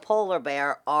and the polar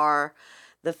bear are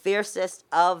the fiercest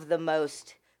of the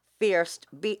most fierce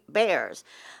bears,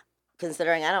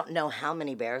 considering I don't know how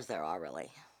many bears there are really,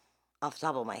 off the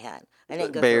top of my head. I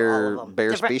didn't go through all of them. Bear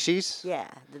Different- species? Yeah,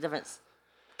 the different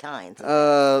kinds.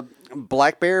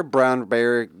 Black bear, brown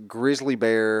bear, grizzly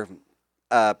bear,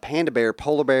 panda bear,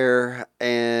 polar bear,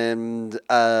 and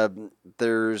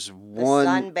there's The one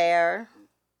sun bear.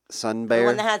 sun The bear.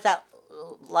 one that has that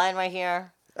line right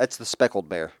here. That's the speckled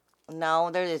bear. No,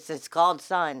 it's called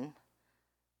sun.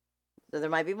 So there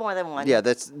might be more than one. Yeah,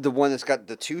 that's the one that's got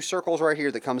the two circles right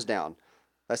here that comes down.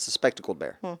 That's the spectacled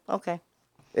bear. Okay.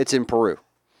 It's in Peru.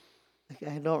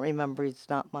 I don't remember. He's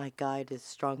not my guide as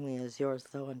strongly as yours,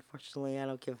 though. Unfortunately, I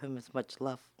don't give him as much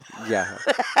love. Yeah.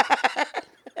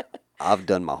 I've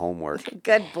done my homework.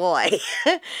 Good boy.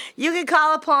 You can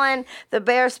call upon the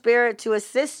bear spirit to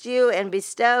assist you and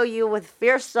bestow you with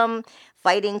fearsome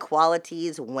fighting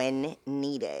qualities when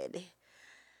needed.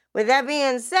 With that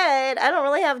being said, I don't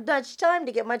really have much time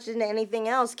to get much into anything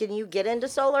else. Can you get into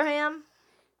Solar Ham?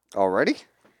 Already?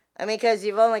 I mean, because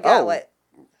you've only got, Oh. what?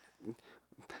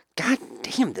 God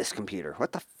damn this computer.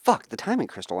 What the fuck? The timing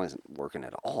crystal isn't working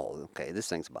at all. Okay, this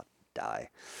thing's about to die.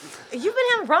 You've been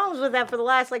having problems with that for the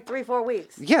last, 3-4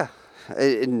 weeks. Yeah.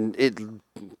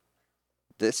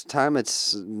 This time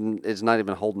it's not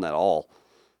even holding at all.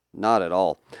 Not at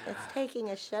all. It's taking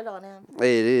a shit on him. It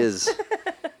is.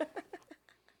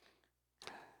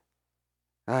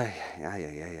 Ay.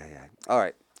 All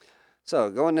right. So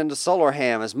going into Solar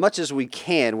Ham as much as we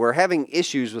can. We're having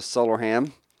issues with Solar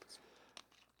Ham.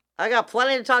 I got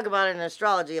plenty to talk about in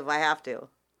astrology if I have to.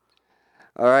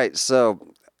 All right.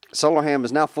 So Solar Ham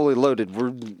is now fully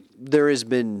loaded. There has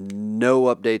been no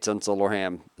updates on Solar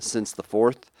Ham since the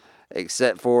 4th,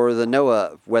 except for the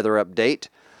NOAA weather update,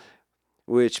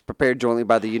 which prepared jointly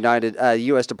by the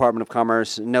U.S. Department of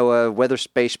Commerce. NOAA Weather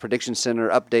Space Prediction Center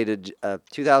updated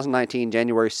 2019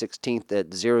 January 16th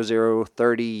at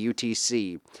 0030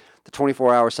 UTC. The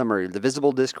 24-hour summary. The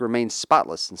visible disk remains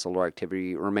spotless and solar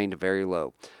activity remained very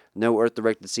low. No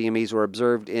Earth-directed CMEs were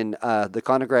observed in the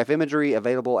chronograph imagery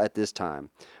available at this time.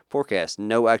 Forecast.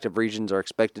 No active regions are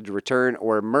expected to return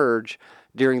or emerge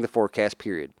during the forecast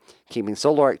period, keeping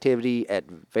solar activity at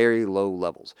very low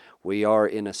levels. We are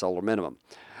in a solar minimum.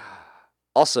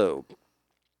 Also,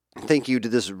 thank you to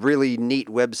this really neat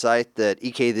website that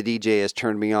EK the DJ has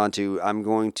turned me on to. I'm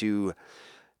going to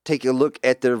take a look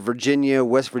at the Virginia,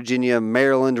 West Virginia,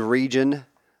 Maryland region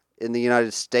in the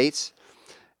United States.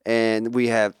 And we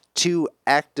have 2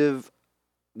 active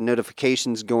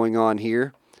notifications going on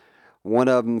here. One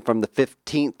of them from the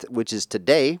 15th, which is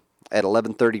today at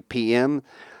 11:30 p.m.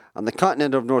 on the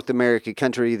continent of North America,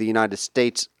 country of the United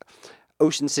States,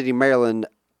 Ocean City, Maryland,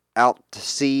 out to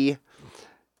sea.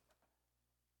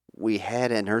 We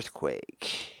had an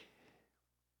earthquake.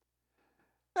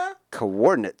 Huh?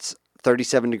 Coordinates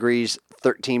 37 degrees,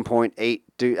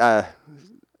 13.8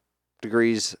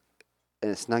 degrees,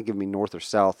 and it's not giving me north or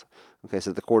south. Okay,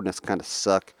 so the coordinates kind of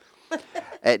suck.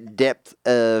 At depth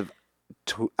of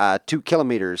 2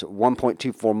 kilometers,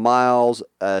 1.24 miles,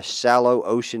 a shallow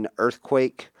ocean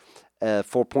earthquake,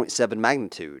 4.7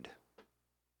 magnitude.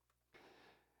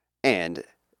 And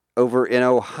over in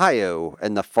Ohio,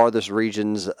 in the farthest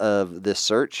regions of this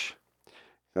search,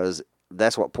 because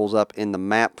that's what pulls up in the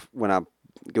map when I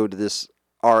go to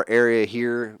our area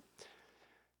here,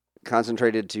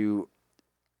 concentrated to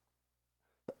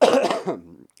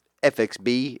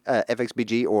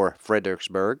FXBG or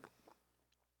Fredericksburg.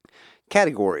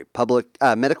 Category: public,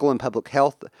 medical and public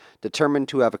health, determined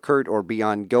to have occurred or be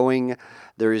ongoing.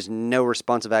 There is no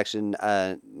responsive action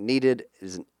needed. It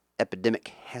is an epidemic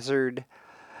hazard.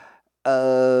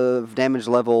 Of damage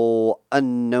level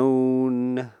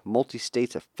unknown.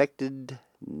 Multi-states affected.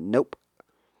 Nope.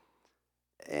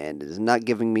 And it is not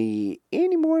giving me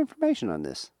any more information on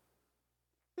this.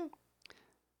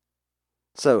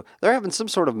 So they're having some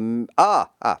sort of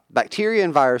bacteria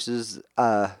and viruses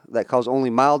that cause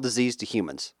only mild disease to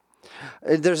humans.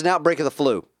 There's an outbreak of the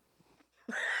flu.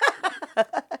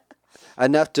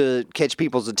 Enough to catch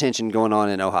people's attention going on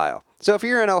in Ohio. So if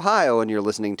you're in Ohio and you're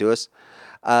listening to us,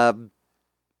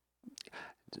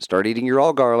 start eating your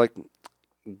all garlic.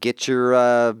 Get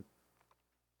your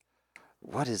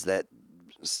what is that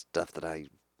stuff that I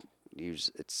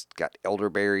use? It's got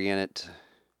elderberry in it.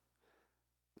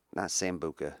 Not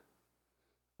sambuca.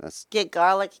 That's Get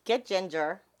garlic, get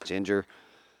ginger. ginger.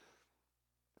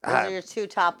 Those are your two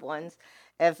top ones.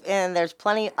 And there's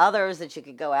plenty others that you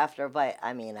could go after, but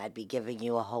I mean, I'd be giving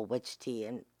you a whole witch tea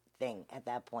and thing at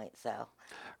that point. So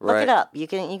look Right. it up. You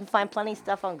can find plenty of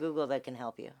stuff on Google that can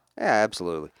help you. Yeah,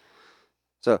 absolutely.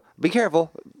 So be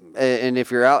careful, and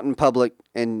if you're out in public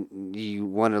and you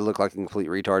want to look like a complete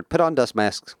retard, put on dust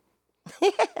masks.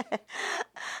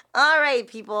 All right,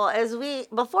 people.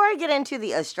 Before I get into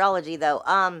the astrology, though,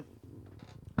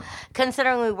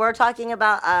 considering we were talking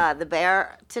about the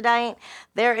bear tonight,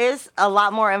 there is a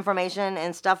lot more information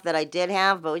and stuff that I did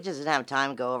have, but we just didn't have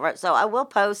time to go over it. So I will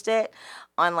post it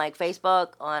on like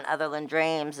Facebook, on Otherland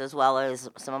Dreams, as well as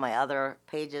some of my other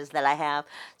pages that I have.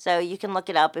 So you can look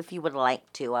it up if you would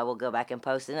like to. I will go back and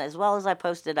post it, as well as I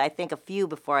posted, I think, a few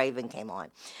before I even came on.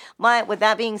 But with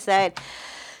that being said,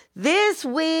 this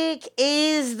week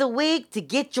is the week to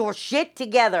get your shit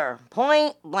together.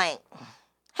 Point blank.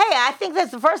 Hey, I think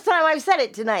that's the first time I've said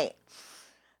it tonight.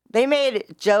 They made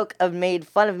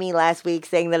fun of me last week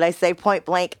saying that I say point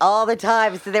blank all the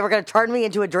time, so they were going to turn me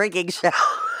into a drinking show.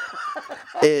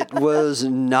 It was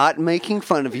not making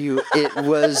fun of you. It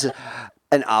was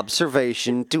an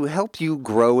observation to help you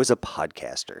grow as a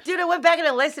podcaster. Dude, I went back and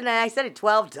I listened and I said it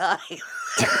 12 times.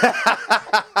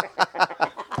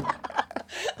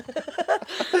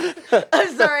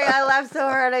 I'm sorry, I laughed so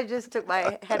hard I just took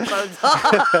my headphones off.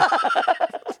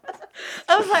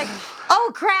 I was like,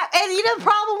 oh crap. And you know the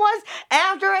problem was,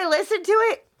 after I listened to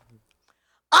it,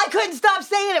 I couldn't stop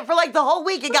saying it for like the whole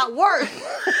week. It got worse.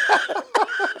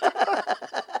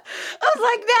 I was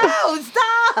like, no,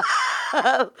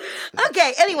 stop.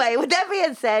 Okay, anyway, with that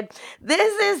being said,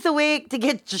 this is the week to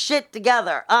get your shit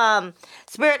together.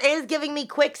 Spirit is giving me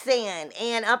quicksand,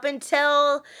 and up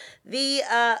until the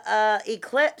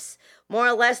eclipse, more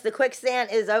or less, the quicksand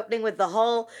is opening with the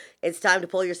hole. It's time to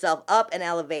pull yourself up and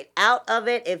elevate out of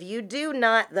it. If you do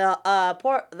not, the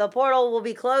portal will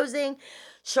be closing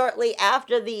shortly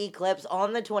after the eclipse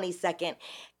on the 22nd.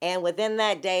 And within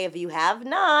that day, if you have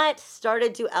not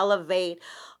started to elevate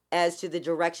as to the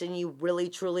direction you really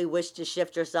truly wish to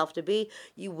shift yourself to be,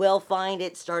 you will find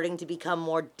it starting to become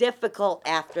more difficult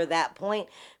after that point,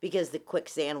 because the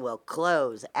quicksand will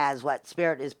close, as what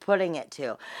Spirit is putting it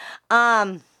to.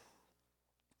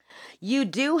 You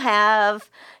do have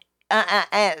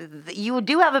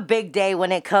a big day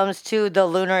when it comes to the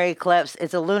lunar eclipse.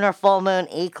 It's a lunar full moon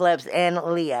eclipse in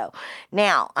Leo.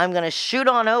 Now, I'm going to shoot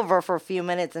on over for a few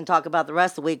minutes and talk about the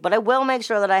rest of the week, but I will make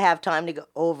sure that I have time to go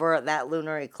over that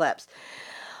lunar eclipse.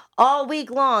 All week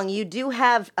long, you do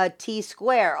have a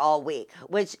T-square all week,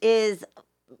 which is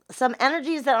some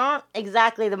energies that aren't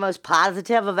exactly the most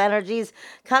positive of energies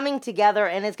coming together,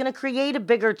 and it's going to create a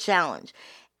bigger challenge.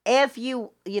 If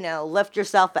you lift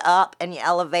yourself up and you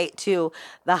elevate to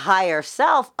the higher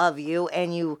self of you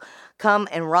and you come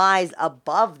and rise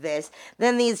above this,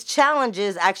 then these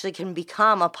challenges actually can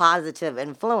become a positive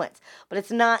influence. But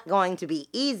it's not going to be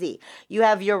easy. You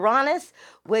have Uranus,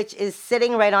 which is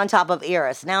sitting right on top of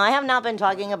Eris. Now, I have not been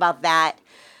talking about that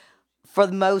for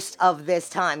most of this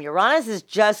time. Uranus has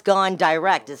just gone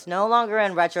direct. It's no longer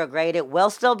in retrograde. It will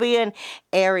still be in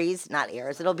Aries, not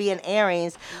Aries. It'll be in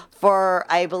Aries for,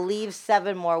 I believe,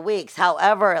 7 more weeks.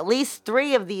 However, at least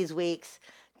 3 of these weeks,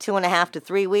 2.5 to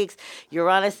 3 weeks,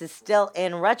 Uranus is still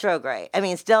in retrograde.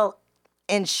 Still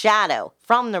in shadow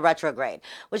from the retrograde,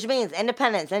 which means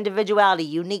independence, individuality,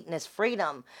 uniqueness,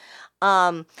 freedom,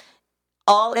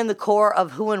 all in the core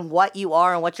of who and what you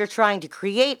are and what you're trying to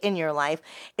create in your life,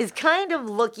 is kind of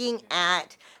looking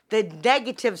at the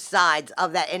negative sides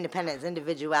of that independence,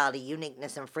 individuality,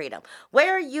 uniqueness, and freedom.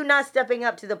 Where are you not stepping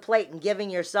up to the plate and giving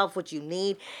yourself what you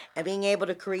need and being able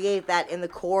to create that in the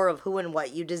core of who and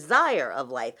what you desire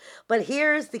of life? But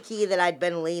here's the key that I'd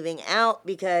been leaving out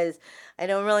because I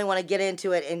don't really want to get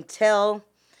into it until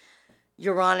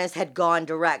Uranus had gone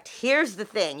direct. Here's the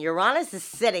thing. Uranus is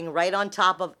sitting right on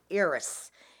top of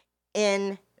Eris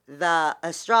in the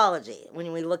astrology.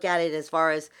 When we look at it as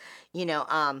far as,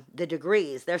 the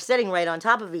degrees, they're sitting right on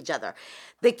top of each other.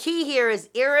 The key here is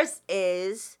Eris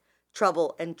is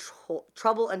trouble and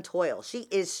toil. She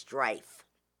is strife.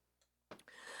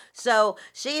 So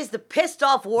she's the pissed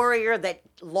off warrior that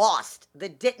lost,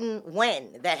 that didn't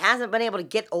win, that hasn't been able to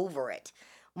get over it,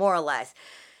 more or less.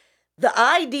 The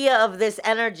idea of this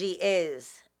energy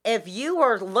is if you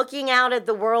are looking out at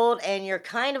the world and you're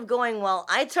kind of going, well,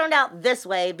 I turned out this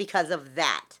way because of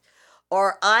that,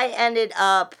 or I ended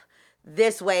up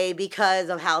this way because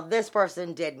of how this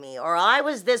person did me, or I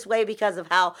was this way because of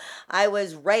how I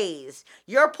was raised.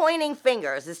 You're pointing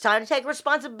fingers. It's time to take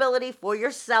responsibility for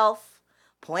yourself,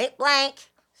 point blank,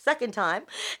 second time,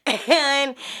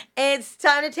 and it's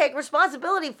time to take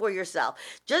responsibility for yourself.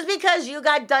 Just because you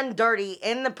got done dirty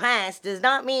in the past does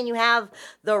not mean you have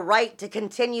the right to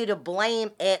continue to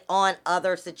blame it on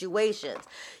other situations.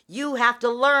 You have to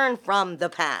learn from the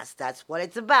past. That's what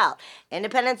it's about.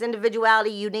 Independence, individuality,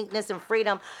 uniqueness, and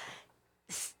freedom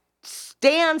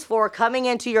stands for coming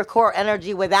into your core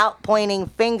energy without pointing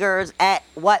fingers at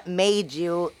what made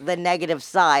you the negative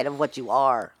side of what you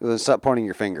are. Then stop pointing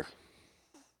your finger.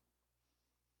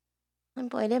 I'm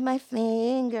pointing my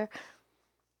finger.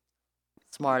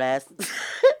 Smart ass.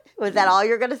 Was that all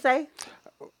you're going to say?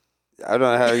 I don't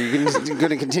know how you're going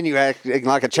to continue acting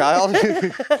like a child.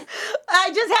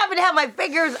 I just happened to have my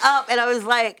fingers up and I was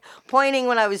like pointing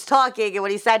when I was talking. And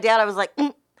when he sat down, I was like,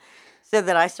 So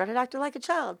then I started acting like a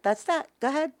child. That's that. Go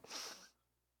ahead.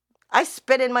 I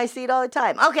spit in my seat all the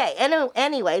time. Okay.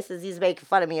 Anyway, since he's making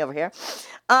fun of me over here.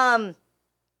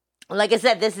 Like I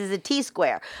said, this is a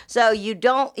T-square. So you've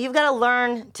got to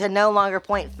learn to no longer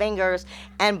point fingers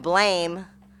and blame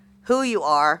who you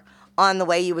are on the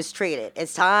way you was treated.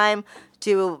 It's time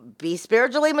to be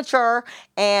spiritually mature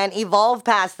and evolve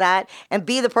past that and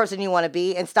be the person you want to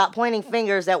be and stop pointing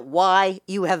fingers at why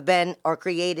you have been or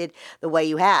created the way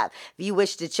you have. If you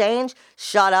wish to change,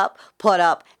 shut up, put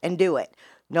up, and do it.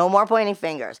 No more pointing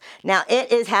fingers. Now, it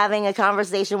is having a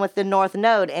conversation with the North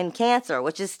Node in Cancer,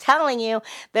 which is telling you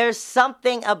there's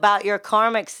something about your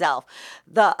karmic self,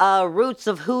 the roots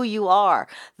of who you are,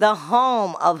 the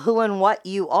home of who and what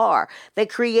you are, that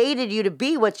created you to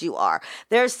be what you are.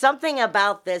 There's something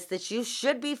about this that you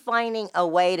should be finding a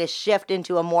way to shift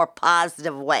into a more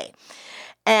positive way.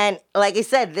 And like I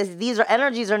said, these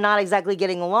energies are not exactly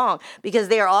getting along because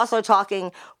they are also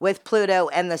talking with Pluto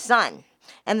and the Sun.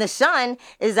 And the Sun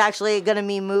is actually going to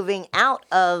be moving out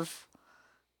of,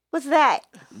 what's that?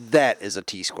 That is a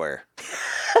T-square.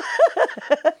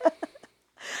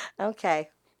 Okay.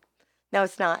 No,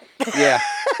 it's not. Yeah.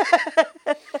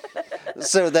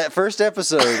 So that first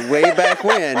episode, way back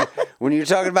when you were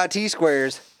talking about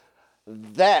T-squares,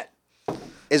 that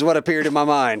is what appeared in my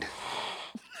mind.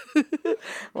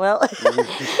 Well,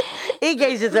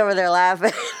 EK's just over there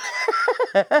laughing.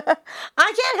 I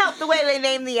can't help the way they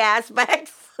name the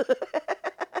aspects.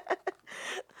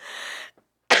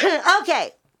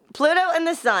 Okay, Pluto and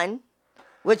the Sun,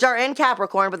 which are in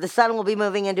Capricorn, but the Sun will be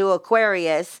moving into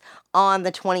Aquarius on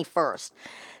the 21st.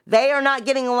 They are not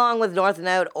getting along with North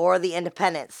Node or the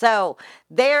Independent. So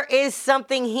there is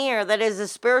something here that is a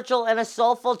spiritual and a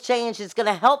soulful change that's going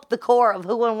to help the core of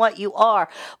who and what you are.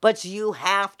 But you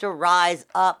have to rise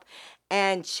up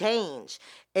and change.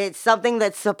 It's something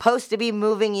that's supposed to be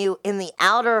moving you in the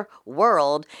outer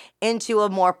world into a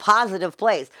more positive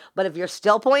place. But if you're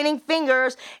still pointing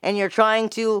fingers and you're trying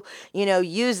to,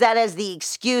 use that as the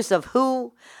excuse of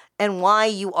who and why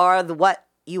you are what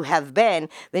you have been,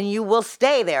 then you will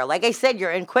stay there. Like I said,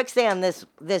 you're in quicksand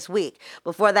this week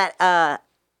before that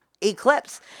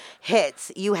eclipse hits.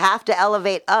 You have to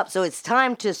elevate up. So it's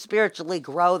time to spiritually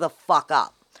grow the fuck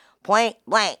up. Point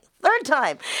blank. Third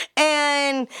time.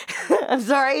 And I'm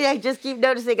sorry, I just keep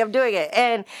noticing I'm doing it.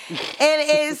 And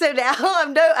so now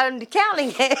I'm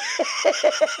counting it.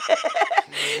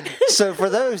 So for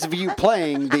those of you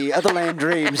playing the Otherland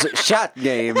Dreams shot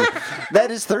game, that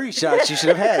is 3 shots you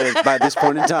should have had by this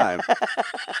point in time.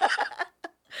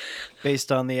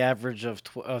 Based on the average of,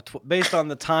 based on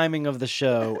the timing of the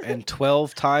show, and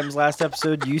 12 times last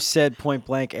episode, you said point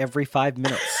blank every 5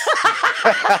 minutes.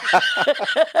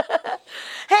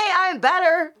 Hey, I'm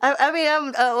better.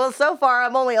 I'm so far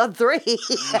I'm only on 3.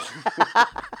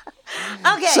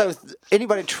 Okay. So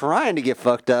anybody trying to get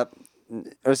fucked up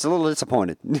is a little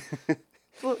disappointed.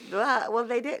 Well,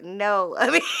 they didn't know. I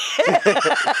mean,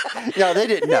 No, they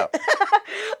didn't know.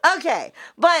 okay.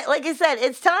 But like I said,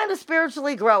 it's time to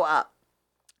spiritually grow up.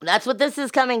 That's what this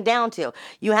is coming down to.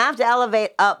 You have to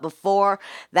elevate up before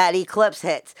that eclipse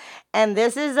hits. And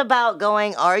this is about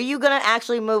going, are you going to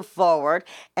actually move forward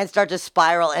and start to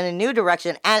spiral in a new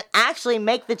direction and actually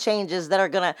make the changes that are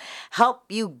going to help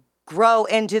you grow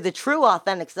into the true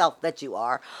authentic self that you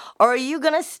are? Or are you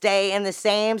going to stay in the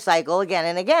same cycle again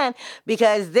and again?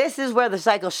 Because this is where the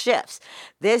cycle shifts.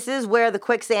 This is where the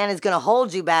quicksand is going to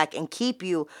hold you back and keep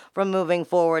you from moving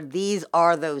forward. These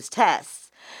are those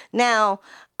tests. Now,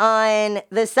 on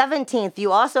the 17th,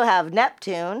 you also have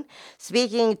Neptune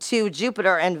speaking to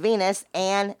Jupiter and Venus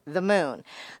and the moon.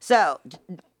 So,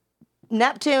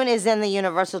 Neptune is in the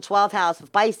universal 12th house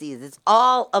of Pisces. This is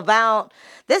all about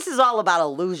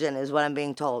illusion, is what I'm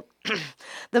being told.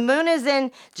 The moon is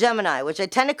in Gemini, which I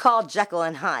tend to call Jekyll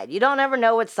and Hyde. You don't ever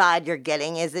know what side you're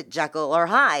getting. Is it Jekyll or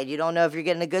Hyde? You don't know if you're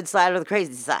getting the good side or the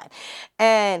crazy side.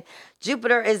 And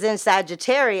Jupiter is in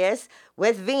Sagittarius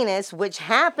with Venus, which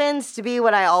happens to be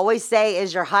what I always say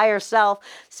is your higher self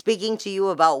speaking to you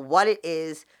about what it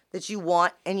is that you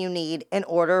want and you need in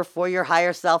order for your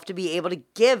higher self to be able to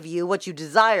give you what you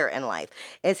desire in life.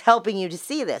 It's helping you to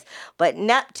see this. But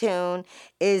Neptune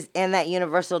is in that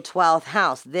universal 12th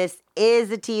house. This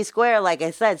is a T-square, like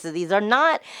I said. So these are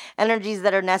not energies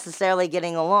that are necessarily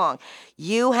getting along.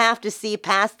 You have to see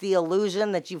past the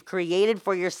illusion that you've created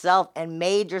for yourself and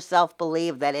made yourself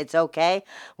believe that it's okay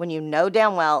when you know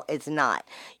damn well it's not.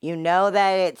 You know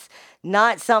that it's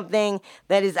not something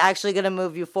that is actually going to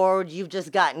move you forward. You've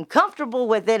just gotten comfortable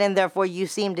with it, and therefore you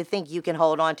seem to think you can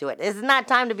hold on to it. It's not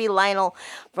time to be Lionel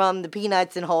from the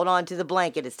Peanuts and hold on to the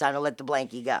blanket. It's time to let the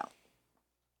blankie go.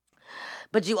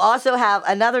 But you also have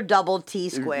another double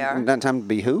T-square. Not time to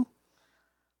be who?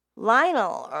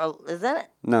 Lionel, or isn't it?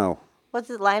 No. What's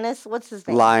it, Linus? What's his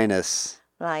name? Linus.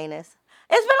 Linus.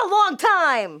 It's been a long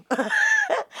time.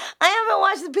 I haven't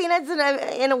watched the Peanuts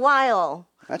in a while.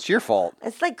 That's your fault.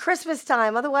 It's like Christmas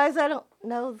time. Otherwise, I don't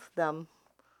know them.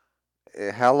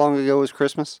 How long ago was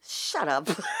Christmas? Shut up.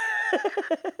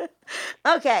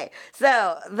 Okay,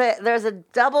 so there's a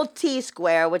double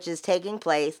T-square, which is taking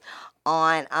place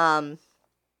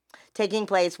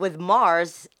with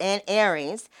Mars in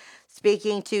Aries,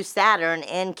 speaking to Saturn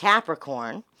in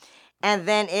Capricorn. And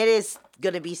then it is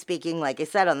going to be speaking, like I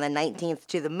said, on the 19th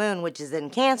to the moon, which is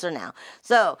in Cancer now.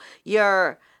 So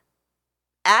your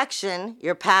action,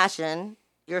 your passion,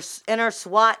 your inner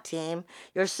SWAT team,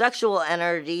 your sexual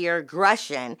energy, your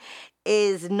aggression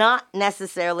is not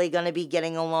necessarily going to be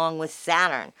getting along with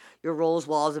Saturn, your rules,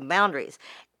 walls, and boundaries.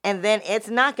 And then it's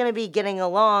not going to be getting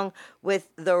along with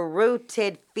the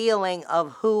rooted feeling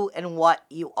of who and what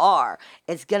you are.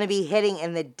 It's going to be hitting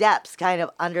in the depths, kind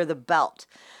of under the belt.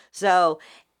 So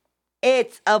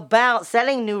it's about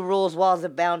setting new rules, walls,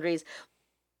 and boundaries.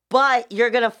 But you're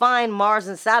going to find Mars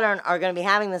and Saturn are going to be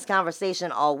having this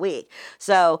conversation all week.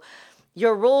 So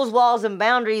your rules, walls, and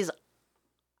boundaries,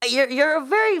 you're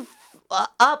very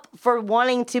up for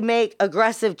wanting to make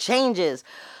aggressive changes.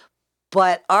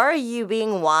 But are you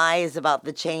being wise about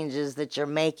the changes that you're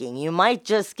making? You might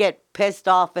just get pissed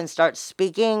off and start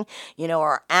speaking,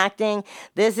 or acting.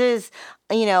 This is,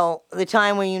 the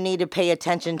time when you need to pay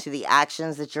attention to the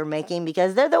actions that you're making,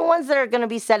 because they're the ones that are going to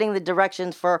be setting the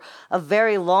directions for a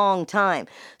very long time.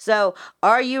 So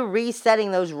are you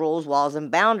resetting those rules, walls, and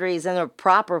boundaries in a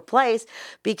proper place?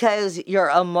 Because your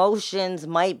emotions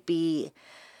might be...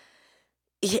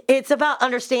 It's about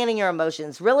understanding your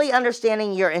emotions, really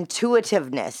understanding your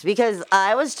intuitiveness, because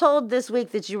I was told this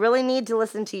week that you really need to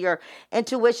listen to your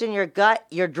intuition, your gut,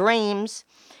 your dreams,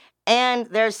 and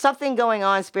there's something going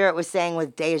on, Spirit was saying,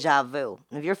 with deja vu.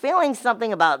 If you're feeling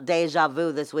something about deja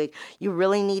vu this week, you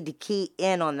really need to key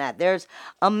in on that. There's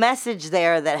a message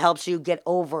there that helps you get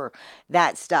over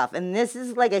that stuff. And this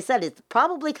is, like I said, it's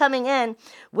probably coming in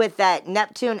with that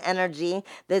Neptune energy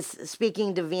that's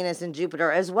speaking to Venus and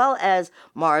Jupiter, as well as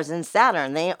Mars and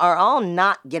Saturn. They are all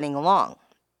not getting along.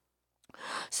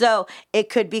 So it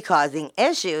could be causing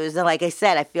issues. And like I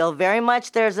said, I feel very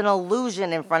much there's an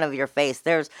illusion in front of your face.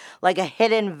 There's like a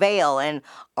hidden veil. And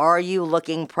are you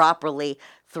looking properly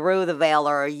through the veil,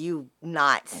 or are you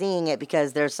not seeing it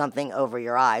because there's something over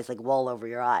your eyes, like wool over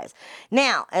your eyes?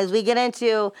 Now, as we get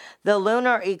into the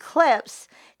lunar eclipse,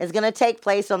 it's going to take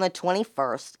place on the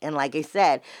 21st. And like I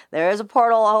said, there is a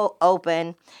portal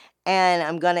open. And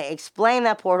I'm going to explain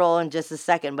that portal in just a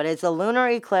second. But it's a lunar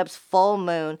eclipse, full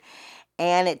moon.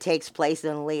 And it takes place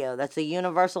in Leo. That's a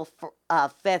universal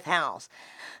fifth house.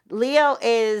 Leo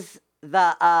is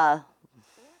the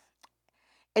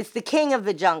It's the king of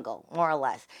the jungle, more or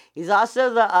less. He's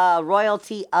also the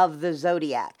royalty of the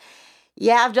zodiac.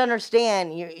 You have to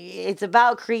understand, it's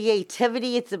about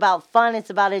creativity, it's about fun, it's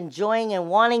about enjoying and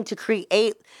wanting to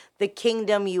create the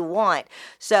kingdom you want.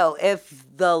 So if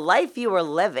the life you are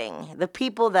living, the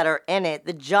people that are in it,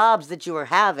 the jobs that you are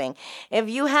having, if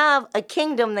you have a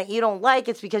kingdom that you don't like,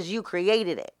 it's because you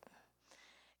created it.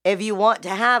 If you want to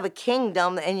have a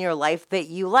kingdom in your life that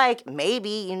you like, maybe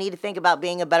you need to think about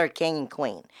being a better king and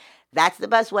queen. That's the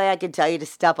best way I can tell you to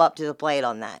step up to the plate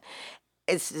on that.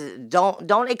 It's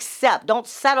don't accept, don't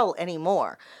settle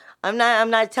anymore. I'm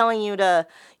not telling you to,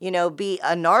 be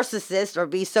a narcissist or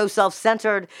be so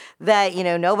self-centered that,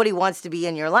 nobody wants to be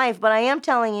in your life, but I am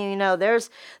telling you, there's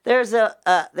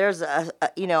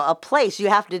a place you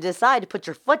have to decide to put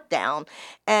your foot down.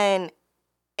 And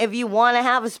if you want to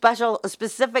have a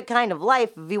specific kind of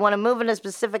life, if you want to move in a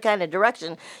specific kind of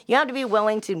direction, you have to be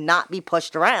willing to not be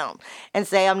pushed around and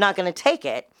say, I'm not going to take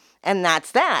it. And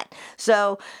that's that.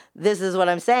 So this is what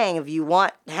I'm saying. If you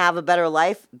want to have a better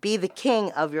life, be the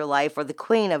king of your life or the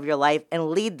queen of your life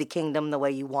and lead the kingdom the way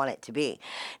you want it to be.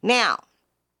 Now,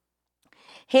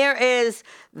 here is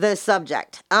the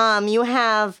subject. You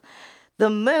have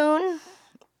the moon.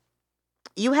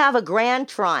 You have a grand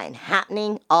trine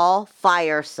happening, all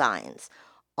fire signs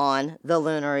on the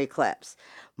lunar eclipse.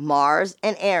 Mars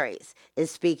in Aries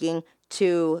is speaking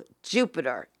to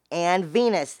Jupiter, and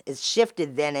Venus is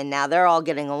shifted then, and now they're all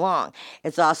getting along.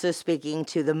 It's also speaking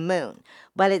to the moon,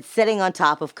 but it's sitting on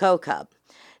top of Kokub.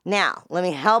 Now, let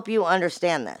me help you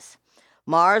understand this.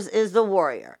 Mars is the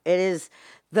warrior. It is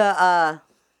the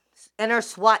inner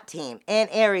SWAT team. And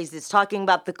Aries is talking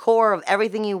about the core of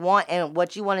everything you want and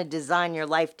what you want to design your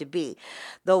life to be.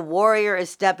 The warrior is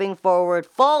stepping forward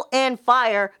full in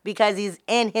fire because he's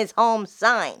in his home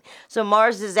sign. So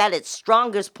Mars is at its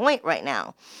strongest point right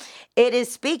now. It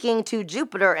is speaking to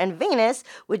Jupiter and Venus,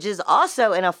 which is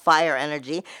also in a fire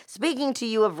energy, speaking to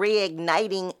you of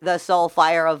reigniting the soul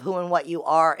fire of who and what you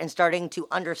are and starting to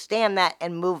understand that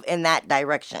and move in that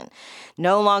direction.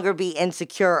 No longer be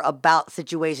insecure about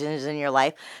situations in your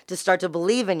life, to start to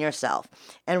believe in yourself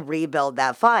and rebuild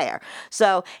that fire.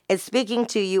 So it's speaking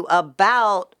to you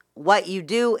about what you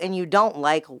do and you don't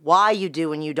like, why you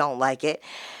do and you don't like it.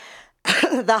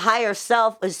 The higher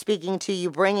self is speaking to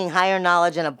you, bringing higher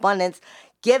knowledge and abundance,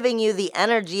 giving you the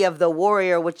energy of the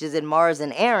warrior, which is in Mars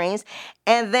and Aries.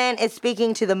 And then it's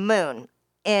speaking to the moon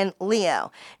in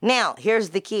Leo. Now,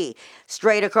 here's the key.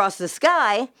 Straight across the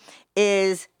sky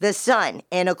is the sun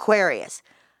in Aquarius.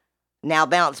 Now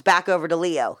bounce back over to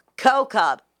Leo.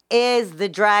 Kokub is the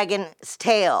dragon's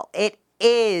tail. It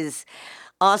is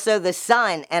also the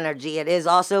sun energy. It is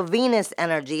also Venus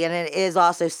energy, and it is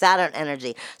also Saturn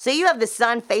energy. So you have the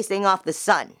sun facing off the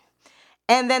sun.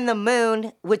 And then the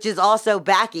moon, which is also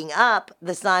backing up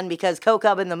the sun because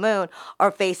Kokub and the moon are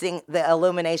facing the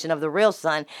illumination of the real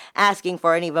sun, asking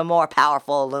for an even more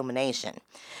powerful illumination.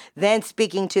 Then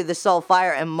speaking to the soul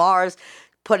fire and Mars,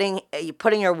 putting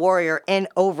your warrior in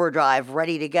overdrive,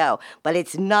 ready to go. But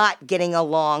it's not getting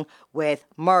along with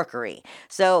Mercury.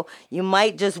 So you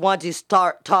might just want to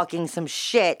start talking some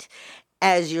shit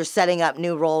as you're setting up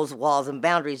new roles, walls, and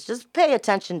boundaries. Just pay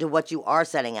attention to what you are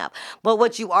setting up. But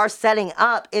what you are setting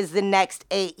up is the next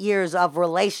 8 years of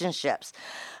relationships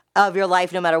of your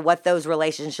life, no matter what those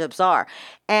relationships are.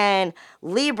 And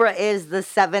Libra is the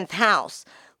 7th house.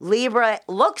 Libra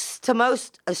looks to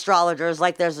most astrologers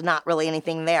like there's not really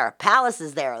anything there. Pallas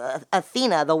is there,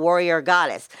 Athena, the warrior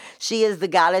goddess. She is the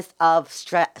goddess of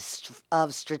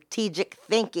strategic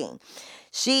thinking.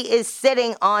 She is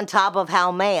sitting on top of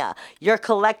Haumea, your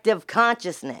collective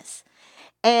consciousness.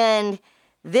 And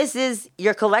this is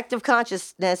your collective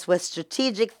consciousness with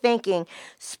strategic thinking,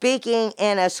 speaking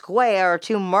in a square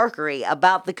to Mercury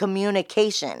about the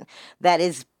communication that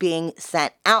is being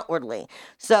sent outwardly.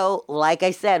 So, like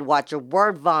I said, watch your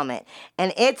word vomit.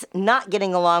 And it's not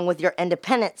getting along with your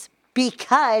independence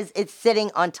because it's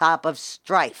sitting on top of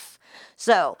strife.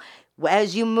 So,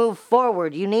 as you move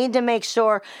forward, you need to make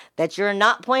sure that you're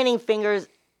not pointing fingers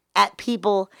at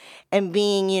people and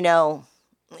being, you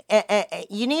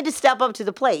need to step up to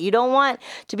the plate. You don't want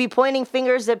to be pointing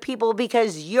fingers at people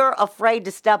because you're afraid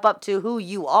to step up to who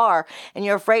you are and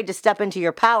you're afraid to step into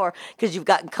your power because you've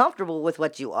gotten comfortable with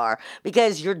what you are,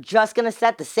 because you're just going to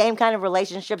set the same kind of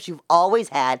relationships you've always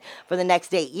had for the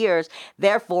next 8 years,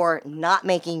 therefore not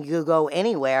making you go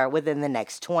anywhere within the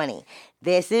next 20.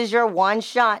 This is your one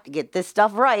shot to get this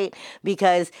stuff right,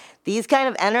 because these kind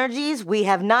of energies, we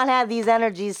have not had these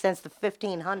energies since the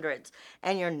 1500s,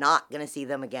 and you're not going to see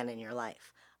them again in your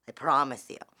life. I promise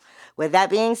you. With that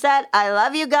being said, I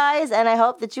love you guys, and I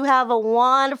hope that you have a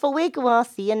wonderful week, and I'll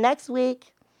see you next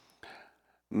week.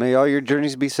 May all your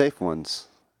journeys be safe ones.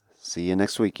 See you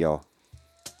next week, y'all.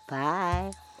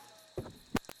 Bye.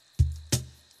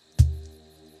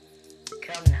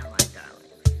 Come now, my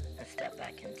darlings, and step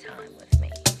back in time with me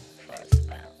for a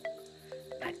spell.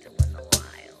 Back to when the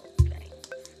wild things,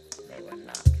 they were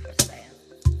not for sale.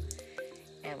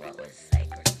 And what was safe